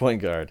 another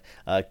point guard.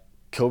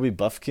 Kobe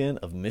Buffkin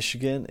of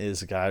Michigan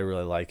is a guy I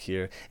really like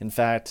here. In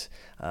fact,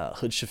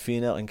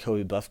 Hood-Schifino and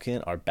Kobe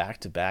Buffkin are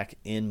back-to-back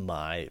in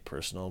my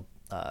personal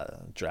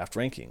draft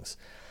rankings.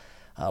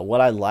 What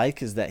I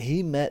like is that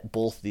he met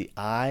both the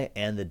eye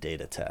and the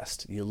data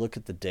test. You look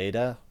at the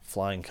data,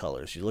 flying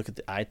colors. You look at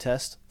the eye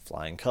test,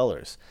 flying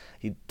colors.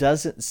 He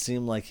doesn't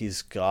seem like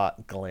he's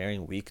got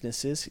glaring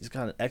weaknesses. He's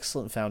got an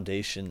excellent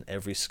foundation,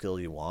 every skill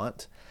you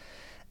want.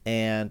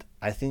 And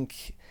I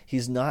think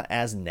he's not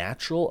as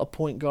natural a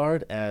point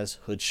guard as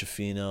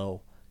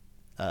Hood-Schifino.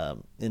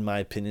 In my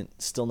opinion,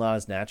 still not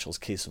as natural as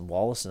Cason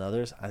Wallace and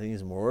others. I think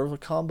he's more of a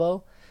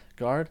combo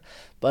guard.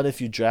 But if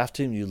you draft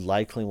him, you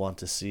likely want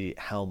to see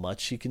how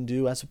much he can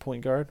do as a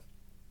point guard.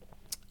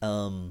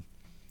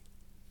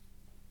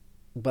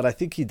 But I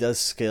think he does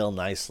scale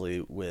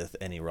nicely with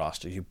any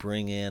roster. You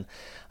bring in,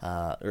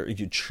 or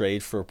you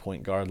trade for a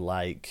point guard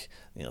like,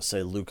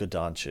 say Luka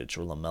Doncic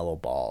or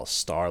LaMelo Ball, a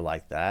star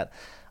like that.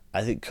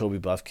 I think Kobe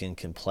Buffkin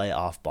can play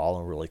off ball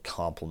and really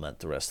complement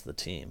the rest of the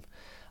team.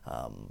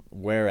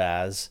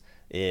 Whereas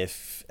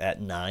if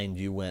at 9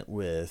 you went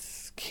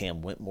with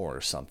Cam Whitmore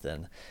or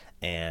something,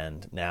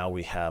 and now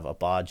we have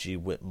Abaji,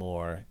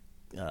 Whitmore,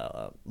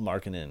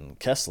 Markkanen,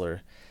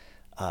 Kessler,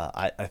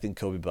 I think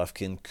Kobe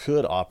Buffkin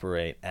could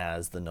operate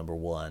as the number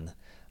one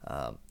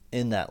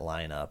in that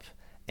lineup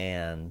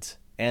and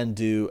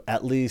do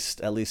at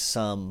least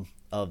some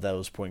of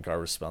those point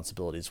guard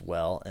responsibilities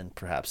well, and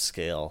perhaps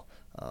scale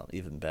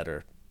even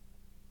better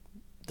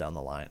down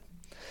the line.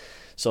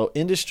 So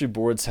industry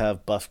boards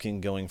have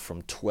Buffkin going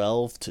from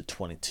 12 to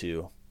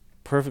 22,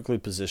 perfectly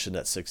positioned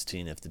at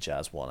 16 if the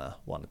Jazz want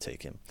to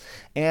take him.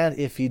 And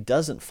if he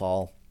doesn't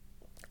fall,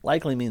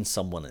 likely means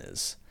someone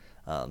is.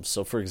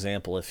 So for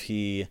example, if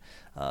he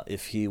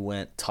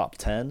went top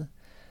 10,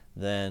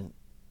 then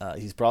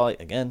he's probably,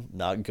 again,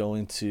 not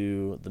going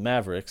to the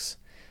Mavericks,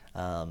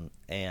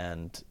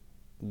 and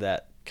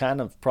that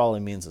kind of probably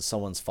means that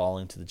someone's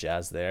falling to the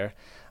Jazz there.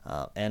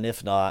 And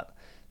if not,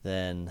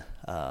 then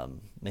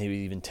maybe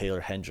even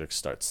Taylor Hendricks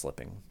starts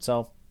slipping.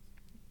 So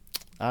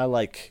I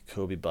like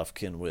Kobe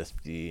Buffkin with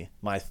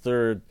my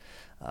third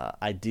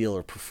ideal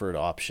or preferred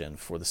option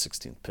for the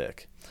 16th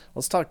pick.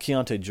 Let's talk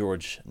Keontae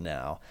George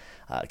now.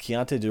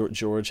 Keontae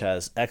George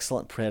has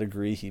excellent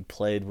pedigree. He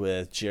played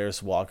with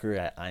Jarace Walker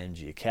at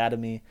IMG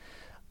Academy.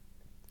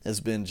 Has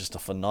been just a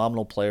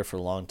phenomenal player for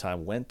a long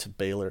time. Went to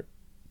Baylor.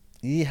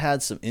 He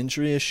had some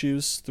injury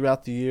issues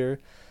throughout the year,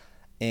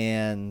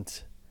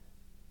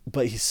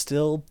 but he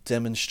still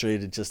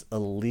demonstrated just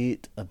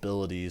elite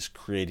abilities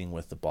creating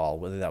with the ball,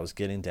 whether that was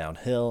getting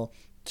downhill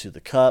to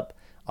the cup,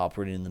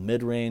 operating in the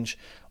mid-range,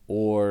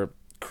 or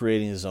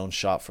creating his own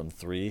shot from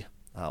three.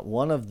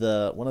 One of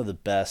the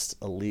best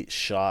elite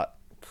shot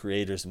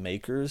creators,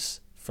 makers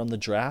from the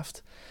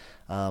draft.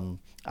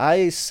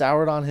 I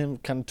soured on him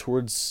kind of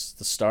towards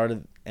the start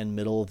and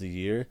middle of the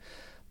year,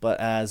 but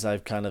as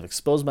I've kind of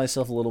exposed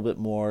myself a little bit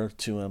more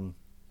to him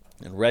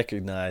and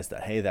recognized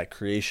that, hey, that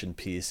creation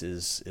piece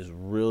is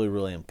really,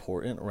 really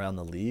important around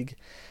the league,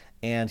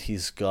 and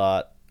he's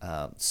got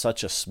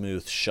such a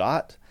smooth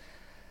shot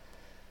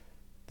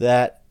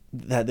that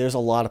there's a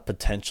lot of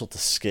potential to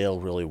scale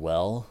really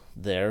well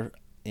there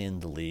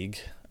in the league.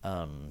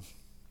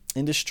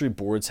 Industry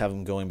boards have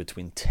him going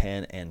between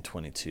 10 and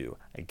 22.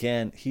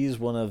 Again, he's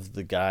one of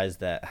the guys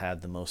that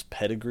had the most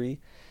pedigree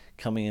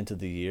coming into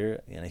the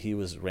year. He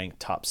was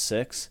ranked top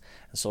 6.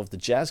 And so if the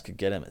Jazz could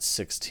get him at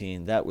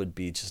 16, that would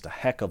be just a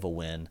heck of a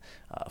win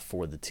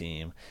for the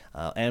team,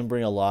 and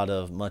bring a lot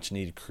of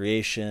much-needed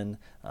creation,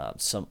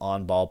 some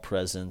on-ball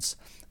presence.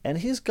 And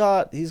he's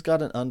got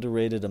an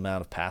underrated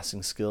amount of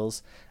passing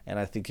skills, and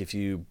I think if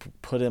you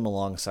put him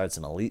alongside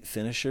some elite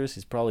finishers,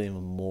 he's probably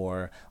even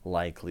more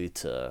likely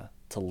to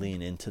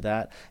lean into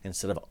that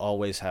instead of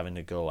always having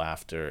to go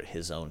after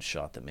his own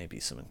shot that may be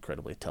some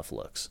incredibly tough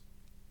looks,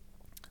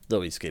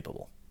 though he's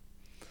capable.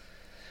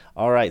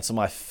 All right, so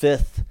my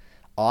fifth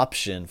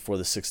option for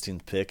the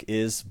 16th pick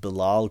is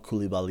Bilal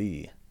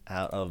Coulibaly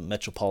out of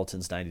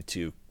Metropolitans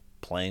 92,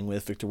 playing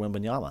with Victor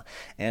Wembanyama.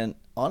 And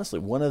honestly,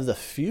 one of the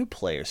few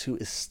players who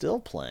is still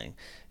playing.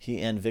 He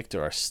and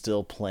Victor are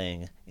still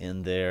playing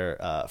in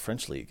their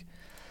French league.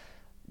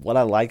 What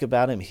I like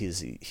about him,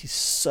 he's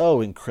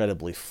so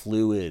incredibly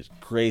fluid,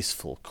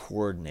 graceful,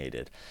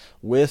 coordinated,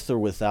 with or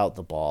without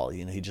the ball.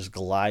 He just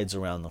glides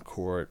around the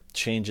court,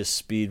 changes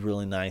speed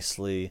really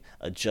nicely,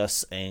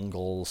 adjusts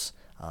angles.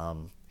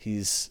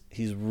 He's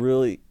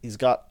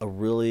got a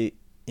really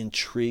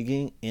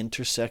intriguing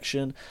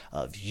intersection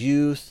of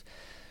youth,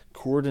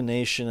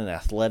 coordination and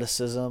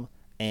athleticism,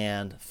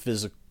 and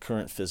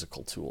current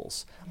physical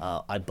tools.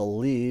 I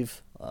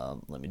believe,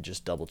 let me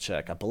just double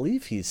check. I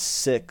believe he's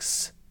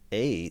 6'8".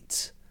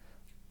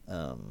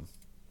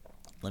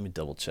 Let me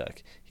double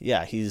check.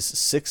 Yeah, he's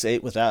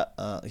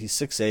 6'8". He's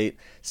 6'8",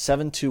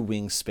 7'2"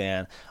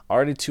 wingspan,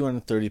 already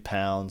 230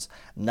 pounds,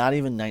 not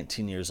even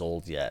 19 years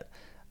old yet.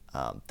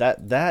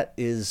 That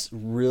is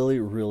really,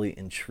 really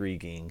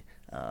intriguing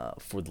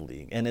for the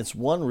league. And it's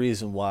one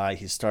reason why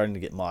he's starting to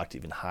get mocked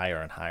even higher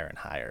and higher and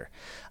higher.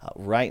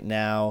 Right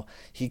now,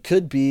 he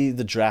could be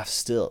the draft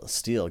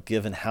steal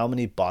given how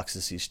many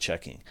boxes he's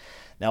checking.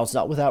 Now, it's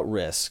not without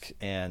risk,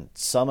 and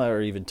some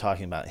are even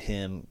talking about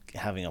him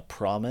having a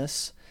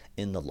promise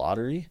in the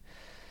lottery.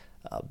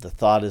 The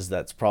thought is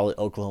that's probably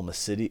Oklahoma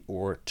City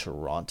or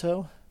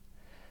Toronto.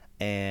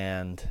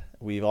 And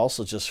we've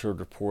also just heard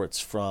reports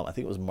from, I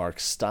think it was Mark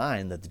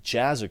Stein, that the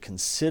Jazz are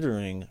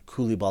considering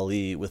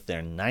Coulibaly with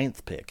their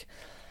 9th pick.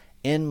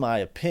 In my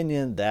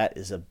opinion, that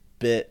is a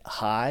bit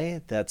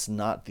high. That's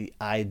not the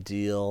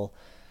ideal,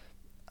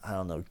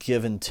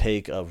 give and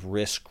take of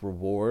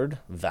risk-reward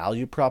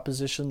value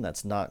proposition.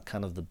 That's not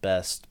kind of the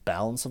best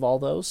balance of all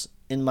those,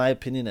 in my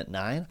opinion, at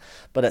 9.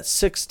 But at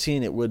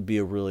 16, it would be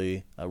a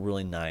really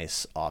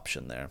nice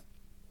option there.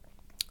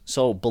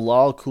 So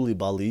Bilal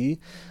Koulibaly,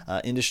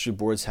 industry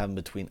boards have him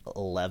between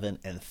 11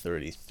 and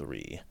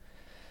 33.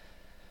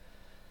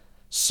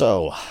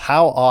 So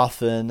how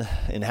often,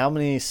 in how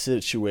many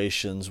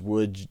situations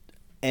would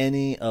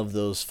any of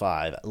those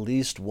 5, at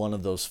least one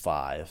of those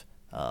 5,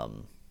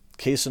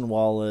 Cason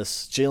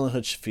Wallace, Jalen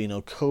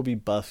Hood-Schifino, Kobe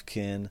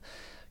Buffkin,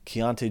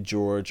 Keyonte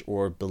George,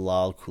 or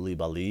Bilal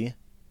Koulibaly,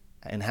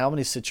 in how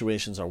many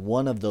situations are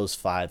one of those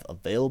 5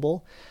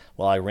 available?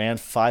 Well, I ran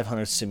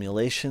 500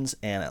 simulations,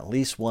 and at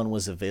least one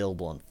was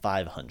available in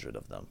 500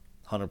 of them,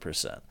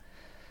 100%.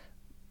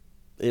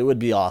 It would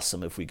be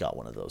awesome if we got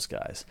one of those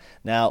guys.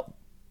 Now,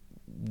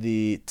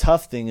 the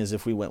tough thing is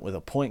if we went with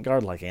a point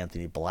guard like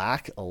Anthony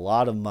Black, a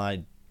lot of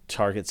my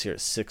targets here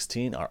at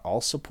 16 are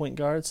also point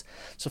guards.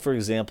 So, for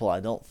example, I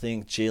don't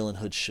think Jalen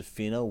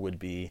Hood-Schifino would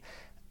be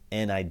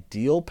an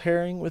ideal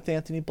pairing with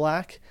Anthony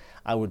Black.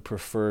 I would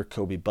prefer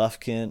Kobe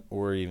Buffkin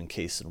or even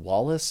Cason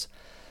Wallace.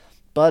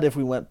 But if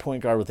we went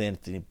point guard with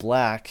Anthony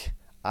Black,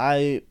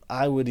 I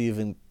would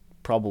even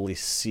probably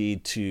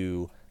cede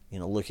to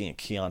looking at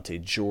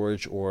Keyonte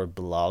George or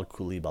Bilal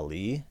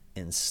Koulibaly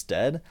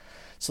instead.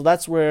 So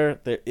that's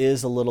where there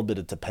is a little bit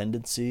of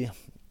dependency.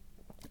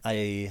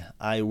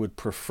 I would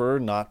prefer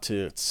not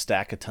to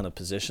stack a ton of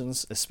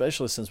positions,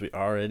 especially since we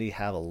already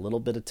have a little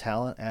bit of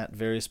talent at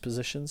various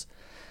positions.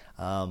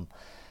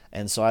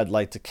 And so I'd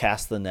like to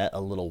cast the net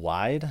a little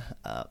wide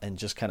and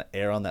just kind of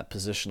err on that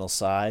positional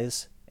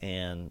size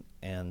and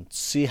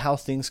see how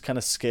things kind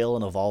of scale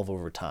and evolve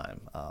over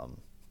time.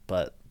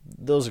 But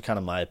those are kind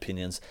of my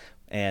opinions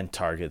and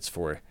targets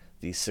for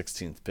the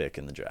 16th pick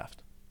in the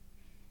draft.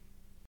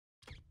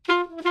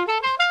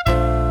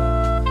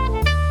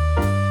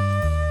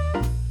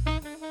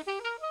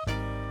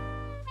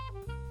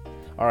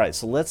 All right,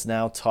 so let's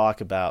now talk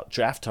about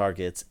draft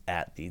targets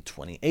at the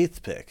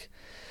 28th pick.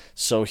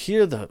 So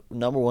here, the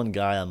number 1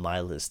 guy on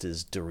my list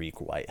is Dariq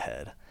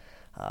Whitehead.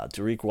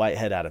 Dariq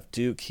Whitehead out of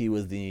Duke. He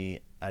was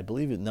I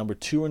believe, number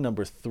 2 or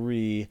number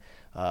 3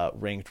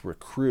 ranked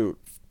recruit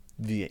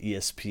via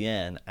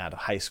ESPN out of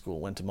high school.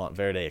 Went to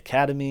Montverde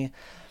Academy.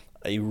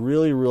 A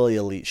really, really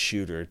elite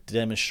shooter,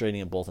 demonstrating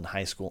it both in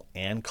high school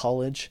and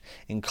college.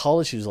 In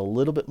college, he was a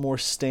little bit more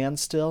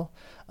standstill,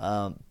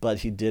 but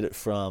he did it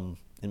from,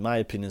 in my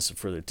opinion, some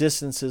further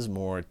distances,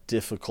 more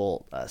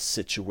difficult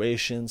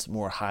situations,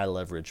 more high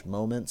leverage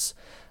moments.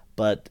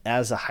 But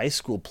as a high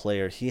school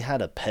player, he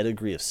had a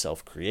pedigree of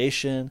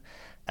self-creation,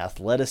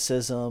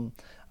 athleticism,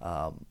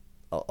 a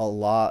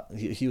lot.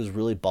 He was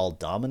really ball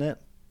dominant,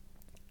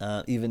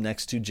 even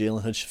next to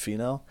Jalen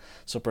Hood-Schifino.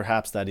 So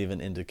perhaps that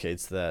even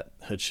indicates that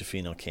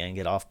Hood-Schifino can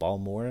get off ball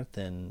more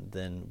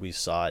than we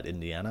saw at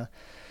Indiana.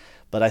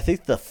 But I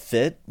think the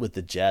fit with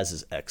the Jazz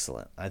is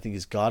excellent. I think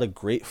he's got a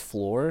great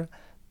floor,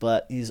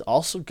 but he's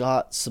also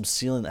got some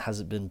ceiling that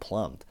hasn't been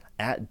plumbed.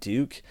 At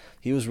Duke,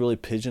 he was really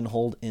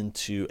pigeonholed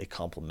into a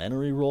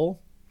complementary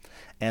role,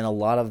 and a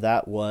lot of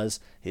that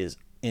was his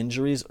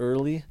injuries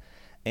early,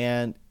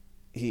 and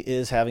he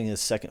is having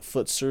his second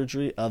foot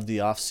surgery of the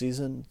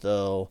offseason,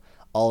 though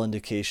all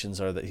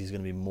indications are that he's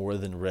going to be more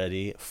than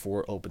ready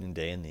for opening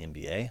day in the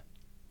NBA.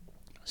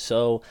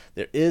 So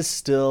there is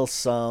still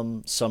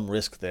some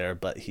risk there,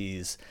 but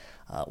he's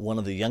one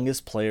of the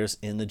youngest players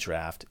in the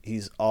draft.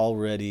 He's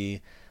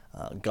already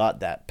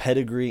got that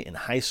pedigree in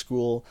high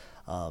school.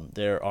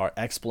 There are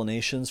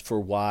explanations for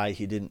why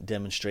he didn't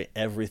demonstrate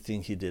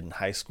everything he did in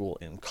high school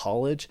in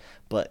college,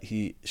 but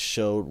he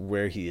showed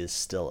where he is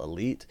still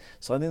elite.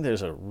 So I think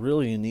there's a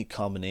really unique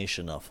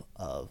combination of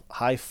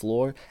high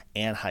floor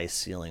and high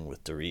ceiling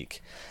with Dariq.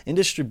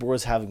 Industry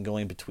boards have him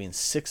going between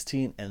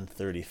 16 and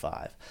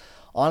 35.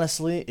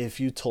 Honestly, if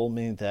you told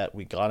me that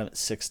we got him at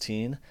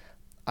 16,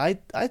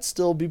 I'd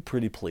still be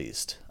pretty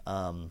pleased.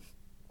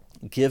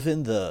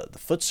 Given the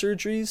foot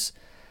surgeries,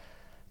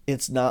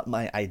 it's not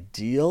my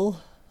ideal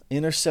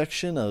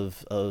intersection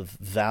of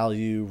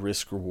value,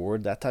 risk,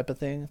 reward, that type of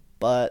thing.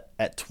 But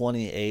at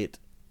 28,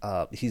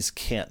 he's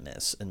can't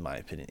miss, in my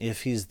opinion.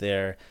 If he's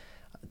there,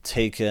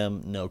 take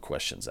him, no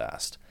questions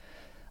asked.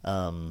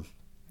 So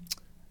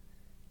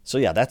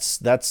yeah, that's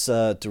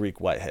Dariq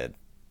Whitehead,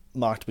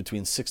 mocked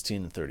between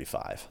 16 and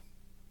 35.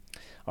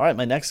 All right,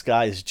 my next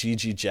guy is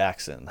G.G.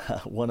 Jackson,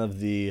 one of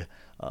the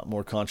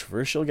more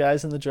controversial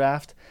guys in the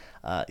draft.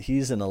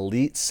 He's an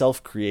elite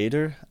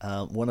self-creator,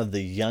 one of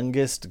the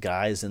youngest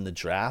guys in the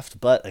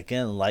draft. But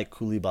again, like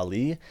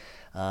Koulibaly,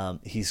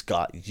 he's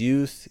got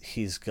youth.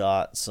 He's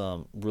got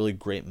some really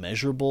great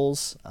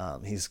measurables.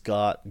 He's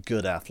got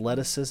good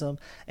athleticism.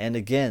 And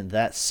again,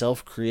 that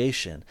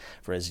self-creation,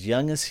 for as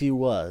young as he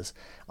was,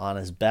 on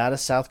as bad a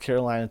South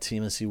Carolina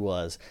team as he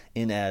was,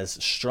 in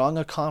as strong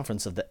a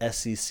conference of the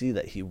SEC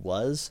that he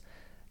was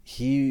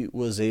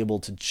able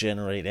to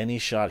generate any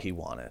shot he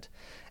wanted.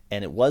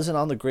 And it wasn't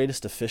on the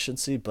greatest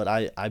efficiency, but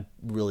I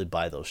really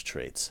buy those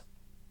traits.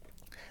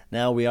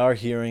 Now, we are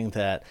hearing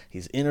that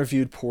he's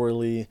interviewed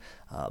poorly,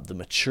 the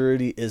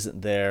maturity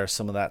isn't there,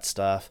 some of that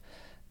stuff.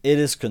 It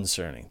is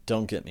concerning,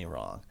 don't get me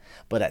wrong.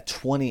 But at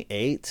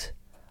 28,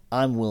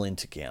 I'm willing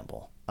to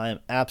gamble. I am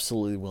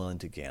absolutely willing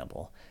to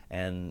gamble.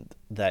 And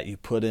that you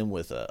put him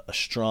with a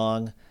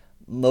strong,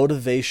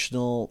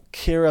 motivational,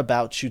 care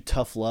about you,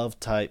 tough love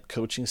type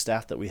coaching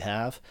staff that we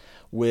have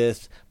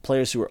with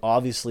players who are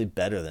obviously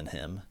better than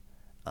him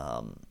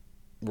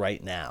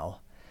right now.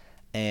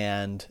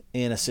 And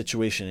in a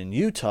situation in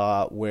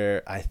Utah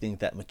where I think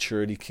that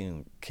maturity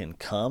can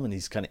come, and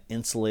he's kind of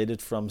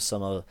insulated from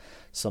some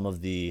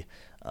of the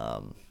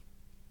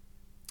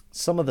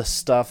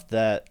stuff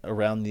that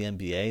around the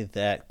NBA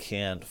that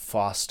can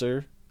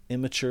foster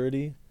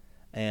immaturity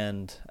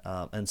and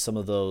some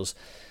of those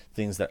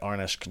things that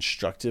aren't as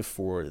constructive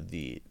for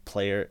the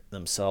player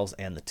themselves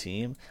and the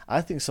team. I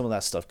think some of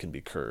that stuff can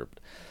be curbed.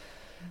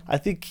 I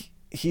think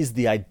he's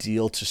the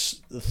ideal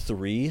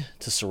three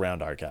to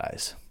surround our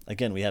guys.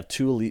 Again, we have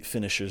two elite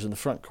finishers in the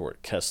front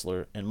court,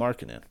 Kessler and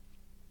Markkanen.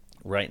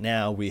 Right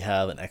now, we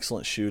have an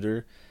excellent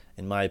shooter,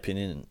 in my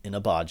opinion, in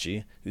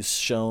Agbaji, who's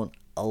shown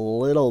a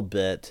little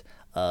bit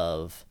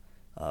of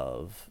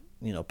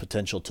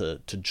potential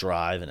to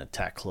drive and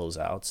attack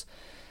closeouts.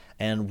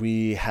 And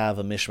we have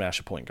a mishmash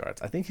of point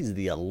guards. I think he's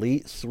the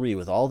elite three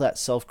with all that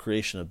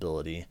self-creation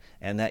ability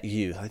and that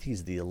youth. I think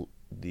he's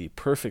the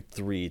perfect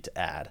three to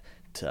add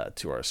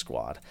to our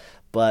squad.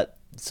 But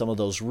some of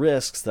those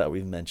risks that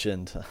we've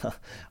mentioned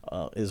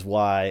is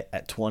why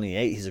at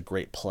 28 he's a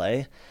great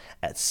play.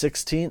 At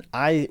 16,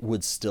 I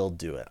would still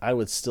do it. I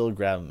would still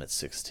grab him at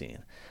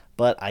 16.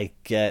 But I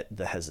get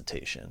the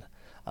hesitation.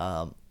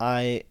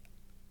 I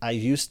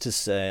used to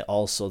say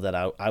also that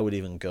I would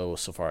even go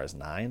so far as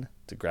 9,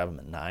 to grab him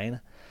at 9.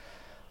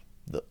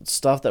 The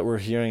stuff that we're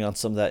hearing on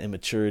some of that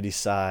immaturity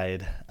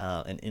side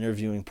and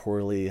interviewing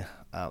poorly,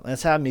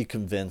 it's had me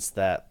convinced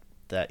that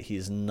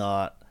he's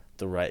not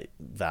the right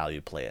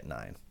value play at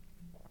 9.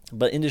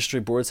 But industry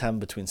boards have him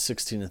between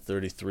 16 and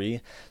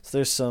 33, so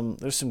there's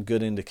some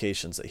good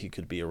indications that he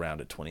could be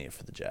around at 28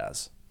 for the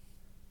Jazz.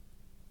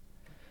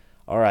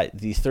 All right,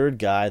 the third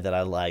guy that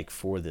I like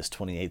for this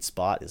 28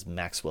 spot is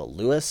Maxwell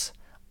Lewis.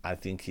 I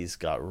think he's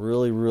got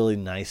really, really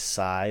nice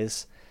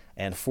size,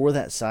 and for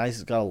that size,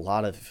 he's got a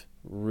lot of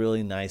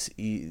really nice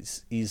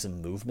ease of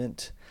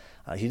movement.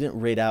 He didn't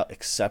rate out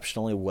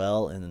exceptionally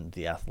well in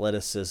the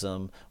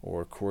athleticism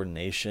or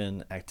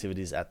coordination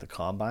activities at the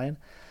combine,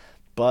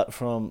 but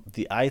from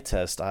the eye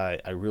test, I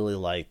really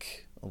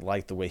like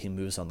the way he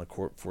moves on the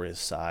court for his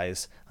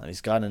size.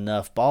 He's got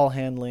enough ball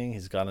handling,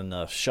 he's got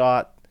enough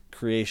shot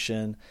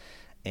creation,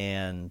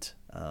 and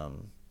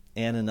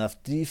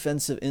enough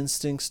defensive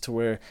instincts to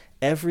where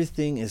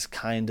everything is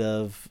kind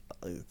of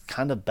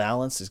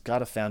balanced. He's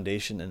got a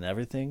foundation and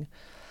everything.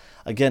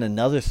 Again,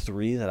 another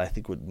three that I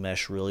think would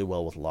mesh really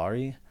well with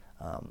Larry.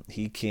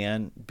 He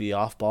can be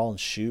off ball and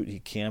shoot. He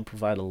can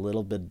provide a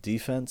little bit of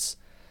defense,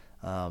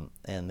 and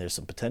there's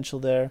some potential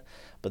there.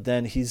 But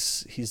then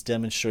he's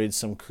demonstrated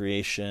some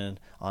creation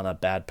on a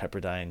bad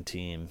Pepperdine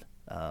team.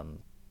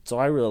 So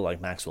I really like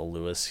Maxwell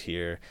Lewis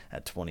here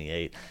at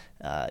 28.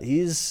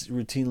 He's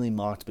routinely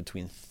mocked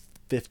between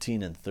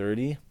 15 and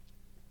 30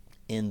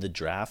 in the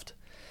draft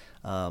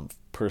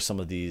per some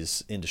of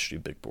these industry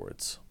big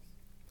boards.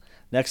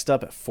 Next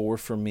up at 4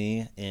 for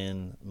me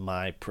in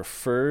my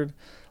preferred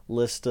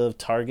list of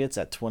targets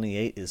at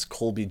 28 is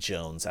Colby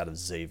Jones out of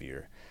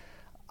Xavier.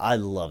 I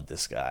love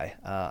this guy.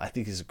 I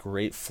think he's a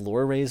great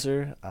floor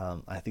raiser.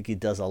 I think he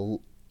does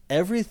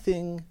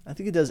everything. I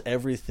think he does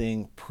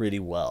everything pretty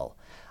well.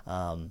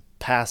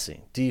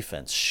 Passing,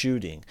 defense,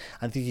 shooting.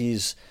 I think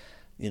he's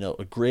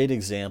a great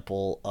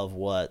example of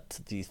what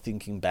the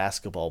Thinking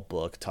Basketball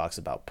book talks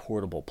about: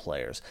 portable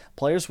players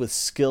with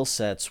skill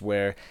sets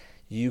where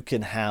you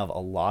can have a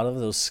lot of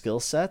those skill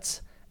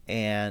sets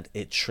and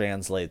it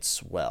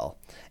translates well.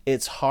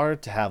 It's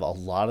hard to have a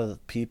lot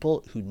of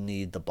people who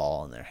need the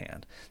ball in their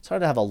hand. It's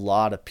hard to have a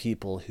lot of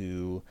people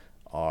who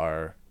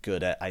are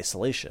good at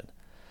isolation.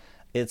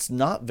 It's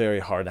not very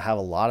hard to have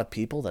a lot of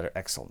people that are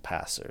excellent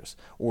passers,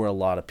 or a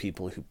lot of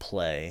people who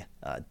play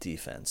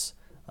defense,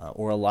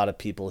 or a lot of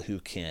people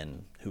who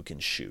can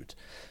shoot.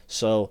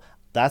 So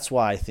that's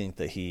why I think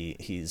that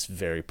he's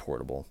very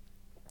portable.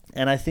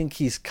 And I think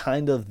he's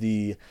kind of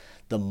the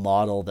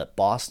model that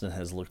Boston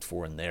has looked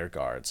for in their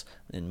guards,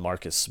 in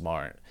Marcus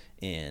Smart,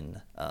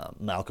 in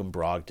Malcolm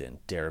Brogdon,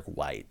 Derek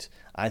White.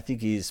 I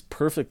think he's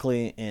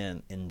perfectly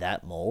in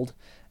that mold,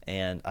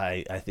 and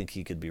I think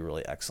he could be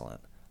really excellent.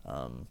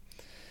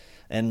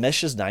 And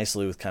meshes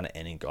nicely with kind of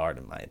any guard,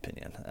 in my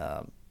opinion.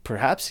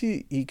 Perhaps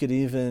he could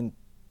even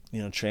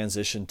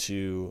transition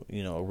to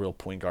a real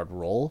point guard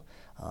role.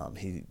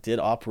 He did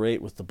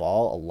operate with the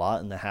ball a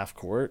lot in the half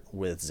court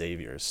with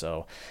Xavier.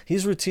 So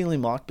he's routinely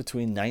mocked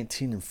between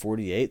 19 and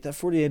 48. That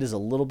 48 is a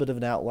little bit of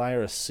an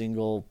outlier. A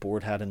single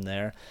board had him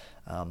there.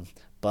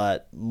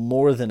 But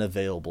more than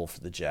available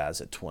for the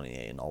Jazz at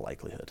 28 in all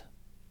likelihood.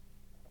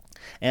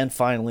 And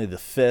finally, the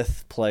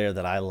fifth player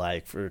that I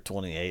like for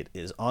 28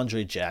 is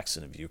Andre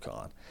Jackson of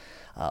UConn.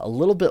 A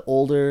little bit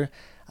older,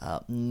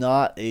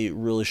 not a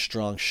really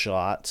strong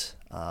shot,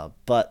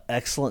 but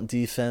excellent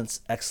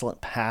defense, excellent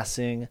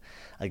passing.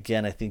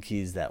 Again, I think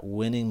he's that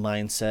winning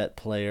mindset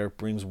player,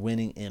 brings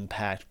winning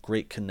impact,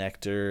 great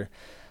connector.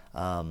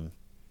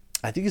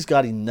 I think he's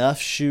got enough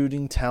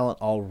shooting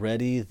talent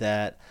already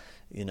that,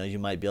 you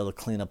might be able to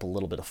clean up a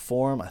little bit of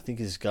form. I think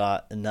he's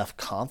got enough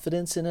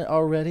confidence in it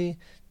already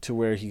to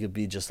where he could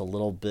be just a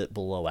little bit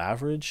below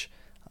average.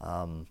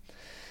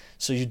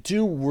 So you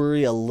do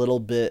worry a little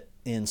bit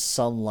in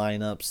some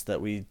lineups that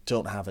we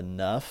don't have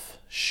enough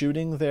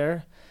shooting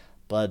there.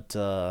 But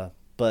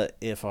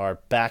if our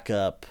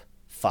backup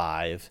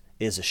 5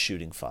 is a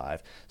shooting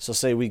 5, so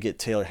say we get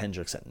Taylor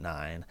Hendricks at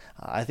 9,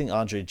 I think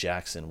Andre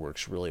Jackson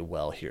works really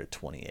well here at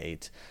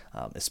 28,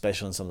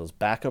 especially in some of those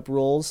backup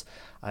roles.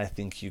 I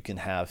think you can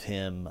have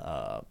him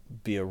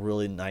be a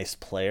really nice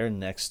player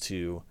next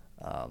to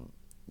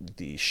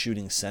the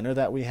shooting center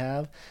that we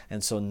have,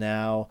 and so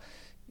now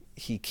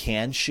he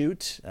can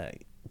shoot,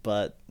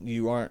 but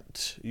you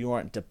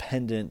aren't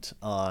dependent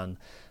on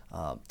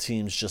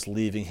teams just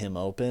leaving him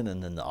open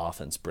and then the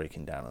offense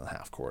breaking down in the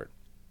half court.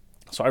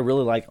 So I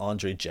really like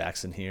Andre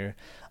Jackson here.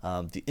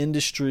 The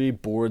industry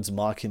boards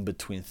mock him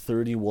between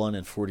 31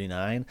 and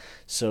 49,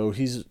 so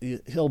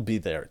he'll be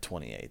there at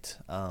 28.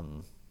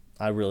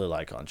 I really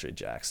like Andre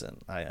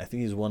Jackson. I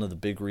think he's one of the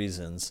big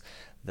reasons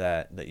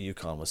that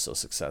UConn was so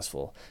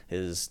successful.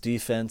 His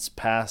defense,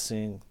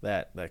 passing,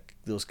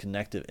 those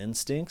connective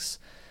instincts,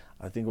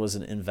 I think was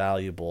an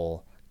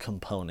invaluable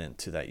component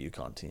to that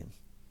UConn team.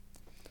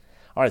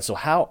 All right, so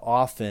how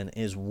often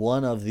is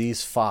one of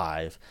these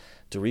 5,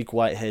 Dariq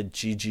Whitehead,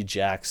 G.G.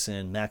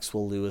 Jackson,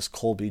 Maxwell Lewis,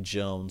 Colby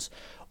Jones,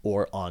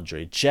 or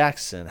Andre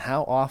Jackson,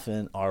 how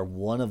often are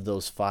one of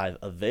those 5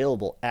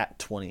 available at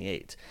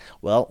 28?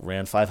 Well,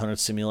 ran 500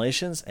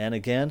 simulations, and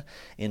again,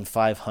 in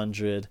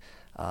 500,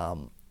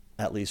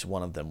 at least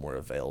one of them were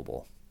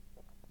available.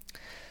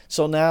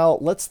 So now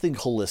let's think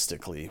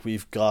holistically.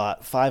 We've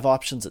got 5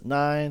 options at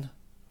 9,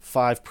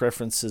 5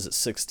 preferences at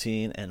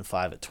 16, and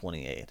 5 at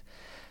 28.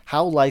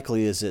 How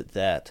likely is it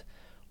that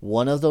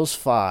one of those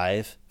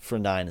 5 for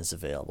 9 is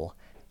available,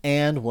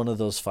 and one of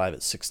those 5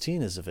 at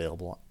 16 is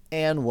available,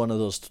 and one of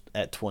those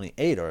at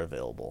 28 are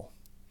available?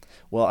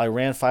 Well, I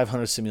ran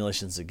 500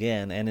 simulations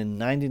again, and in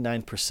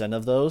 99%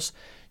 of those,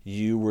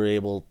 you were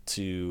able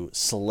to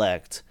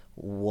select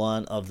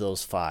one of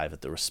those 5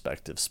 at the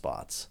respective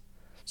spots.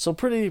 So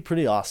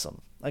pretty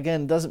awesome.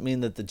 Again, doesn't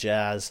mean that the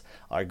Jazz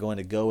are going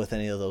to go with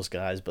any of those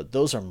guys, but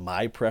those are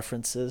my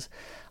preferences.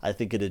 I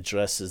think it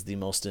addresses the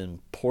most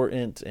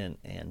important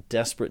and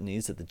desperate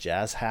needs that the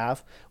Jazz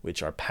have,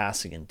 which are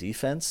passing and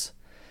defense.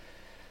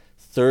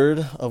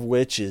 Third of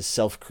which is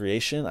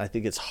self-creation. I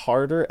think it's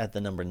harder at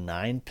the number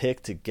 9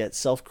 pick to get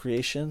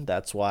self-creation.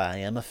 That's why I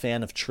am a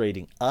fan of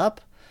trading up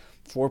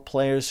for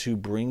players who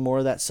bring more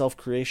of that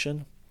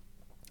self-creation.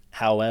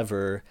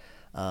 However,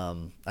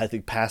 I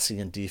think passing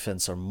and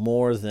defense are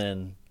more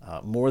than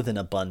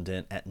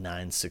abundant at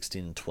 9,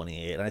 16, and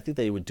 28. And I think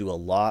they would do a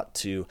lot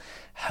to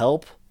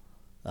help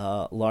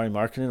Lauri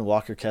Markkanen and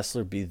Walker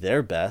Kessler be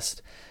their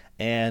best,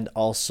 and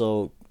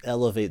also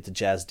elevate the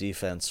Jazz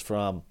defense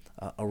from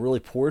a really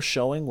poor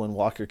showing when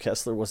Walker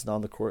Kessler wasn't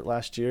on the court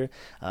last year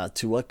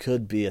to what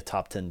could be a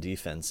top 10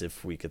 defense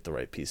if we get the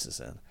right pieces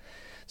in.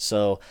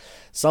 So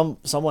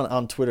someone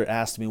on Twitter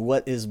asked me,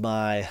 what is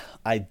my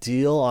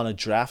ideal on a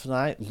draft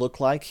night look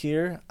like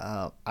here?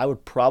 I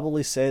would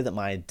probably say that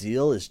my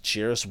ideal is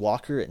Jarace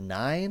Walker at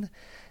 9,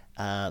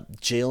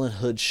 Jalen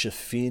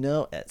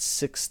Hood-Schifino at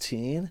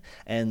 16,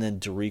 and then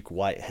Dariq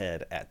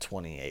Whitehead at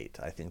 28.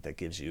 I think that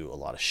gives you a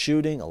lot of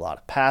shooting, a lot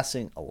of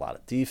passing, a lot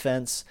of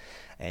defense,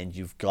 and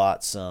you've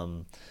got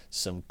some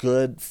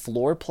good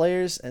floor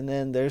players, and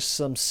then there's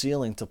some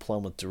ceiling to play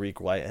with Dariq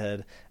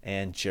Whitehead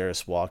and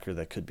Jarace Walker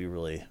that could be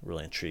really,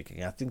 really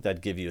intriguing. I think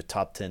that'd give you a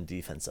top 10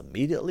 defense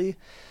immediately,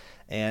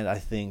 and I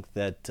think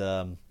that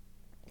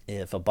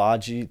if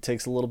Agbaji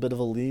takes a little bit of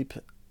a leap,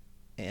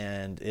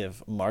 and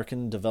if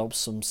Markkanen develops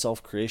some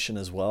self-creation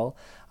as well,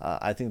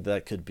 I think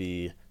that could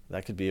be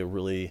a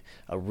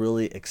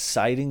really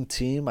exciting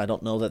team. I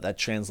don't know that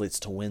translates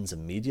to wins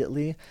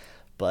immediately,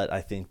 but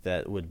I think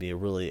that would be a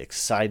really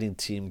exciting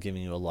team,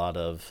 giving you a lot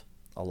of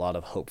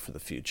hope for the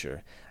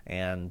future,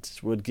 and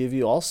would give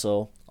you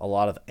also a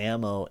lot of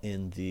ammo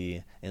in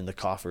the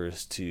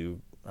coffers to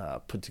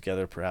put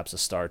together perhaps a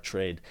star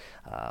trade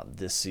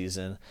this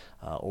season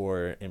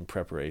or in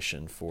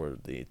preparation for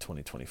the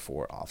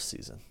 2024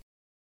 offseason.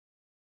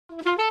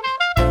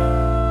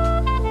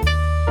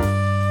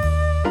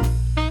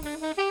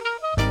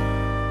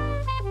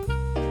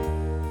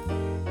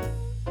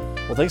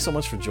 Well, thanks so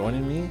much for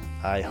joining me.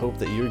 I hope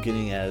that you're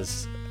getting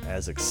as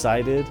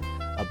excited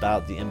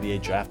about the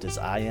NBA draft as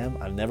I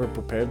am. I've never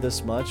prepared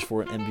this much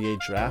for an NBA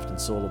draft, and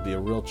so it'll be a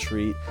real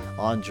treat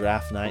on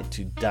draft night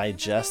to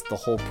digest the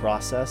whole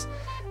process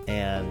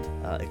and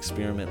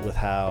experiment with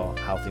how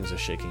things are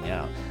shaking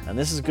out. And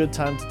this is a good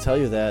time to tell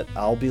you that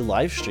I'll be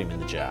live streaming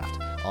the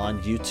draft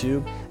on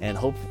YouTube and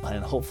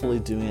hopefully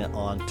doing it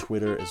on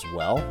Twitter as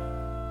well.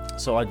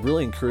 So I'd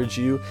really encourage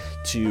you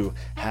to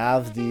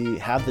have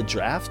the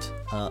draft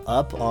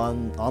up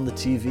on the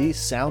TV,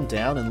 sound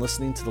down, and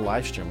listening to the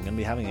live stream. I'm going to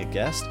be having a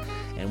guest,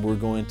 and we're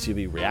going to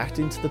be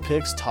reacting to the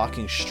picks,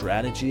 talking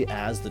strategy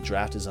as the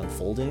draft is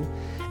unfolding,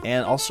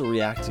 and also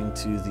reacting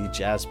to the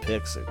Jazz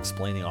picks,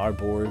 explaining our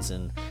boards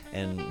and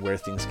where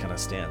things kind of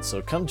stand.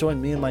 So come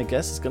join me and my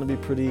guest. It's going to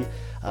be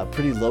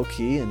pretty low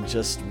key and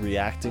just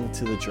reacting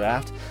to the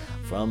draft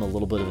from a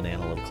little bit of an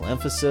analytical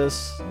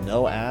emphasis,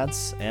 no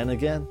ads, and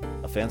again,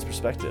 a fan's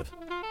perspective.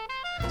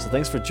 So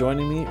thanks for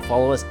joining me.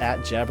 Follow us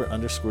at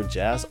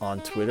Jabber_Jazz on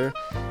Twitter.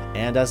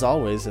 And as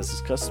always, as is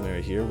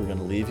customary here, we're going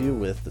to leave you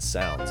with the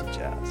sounds of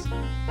jazz.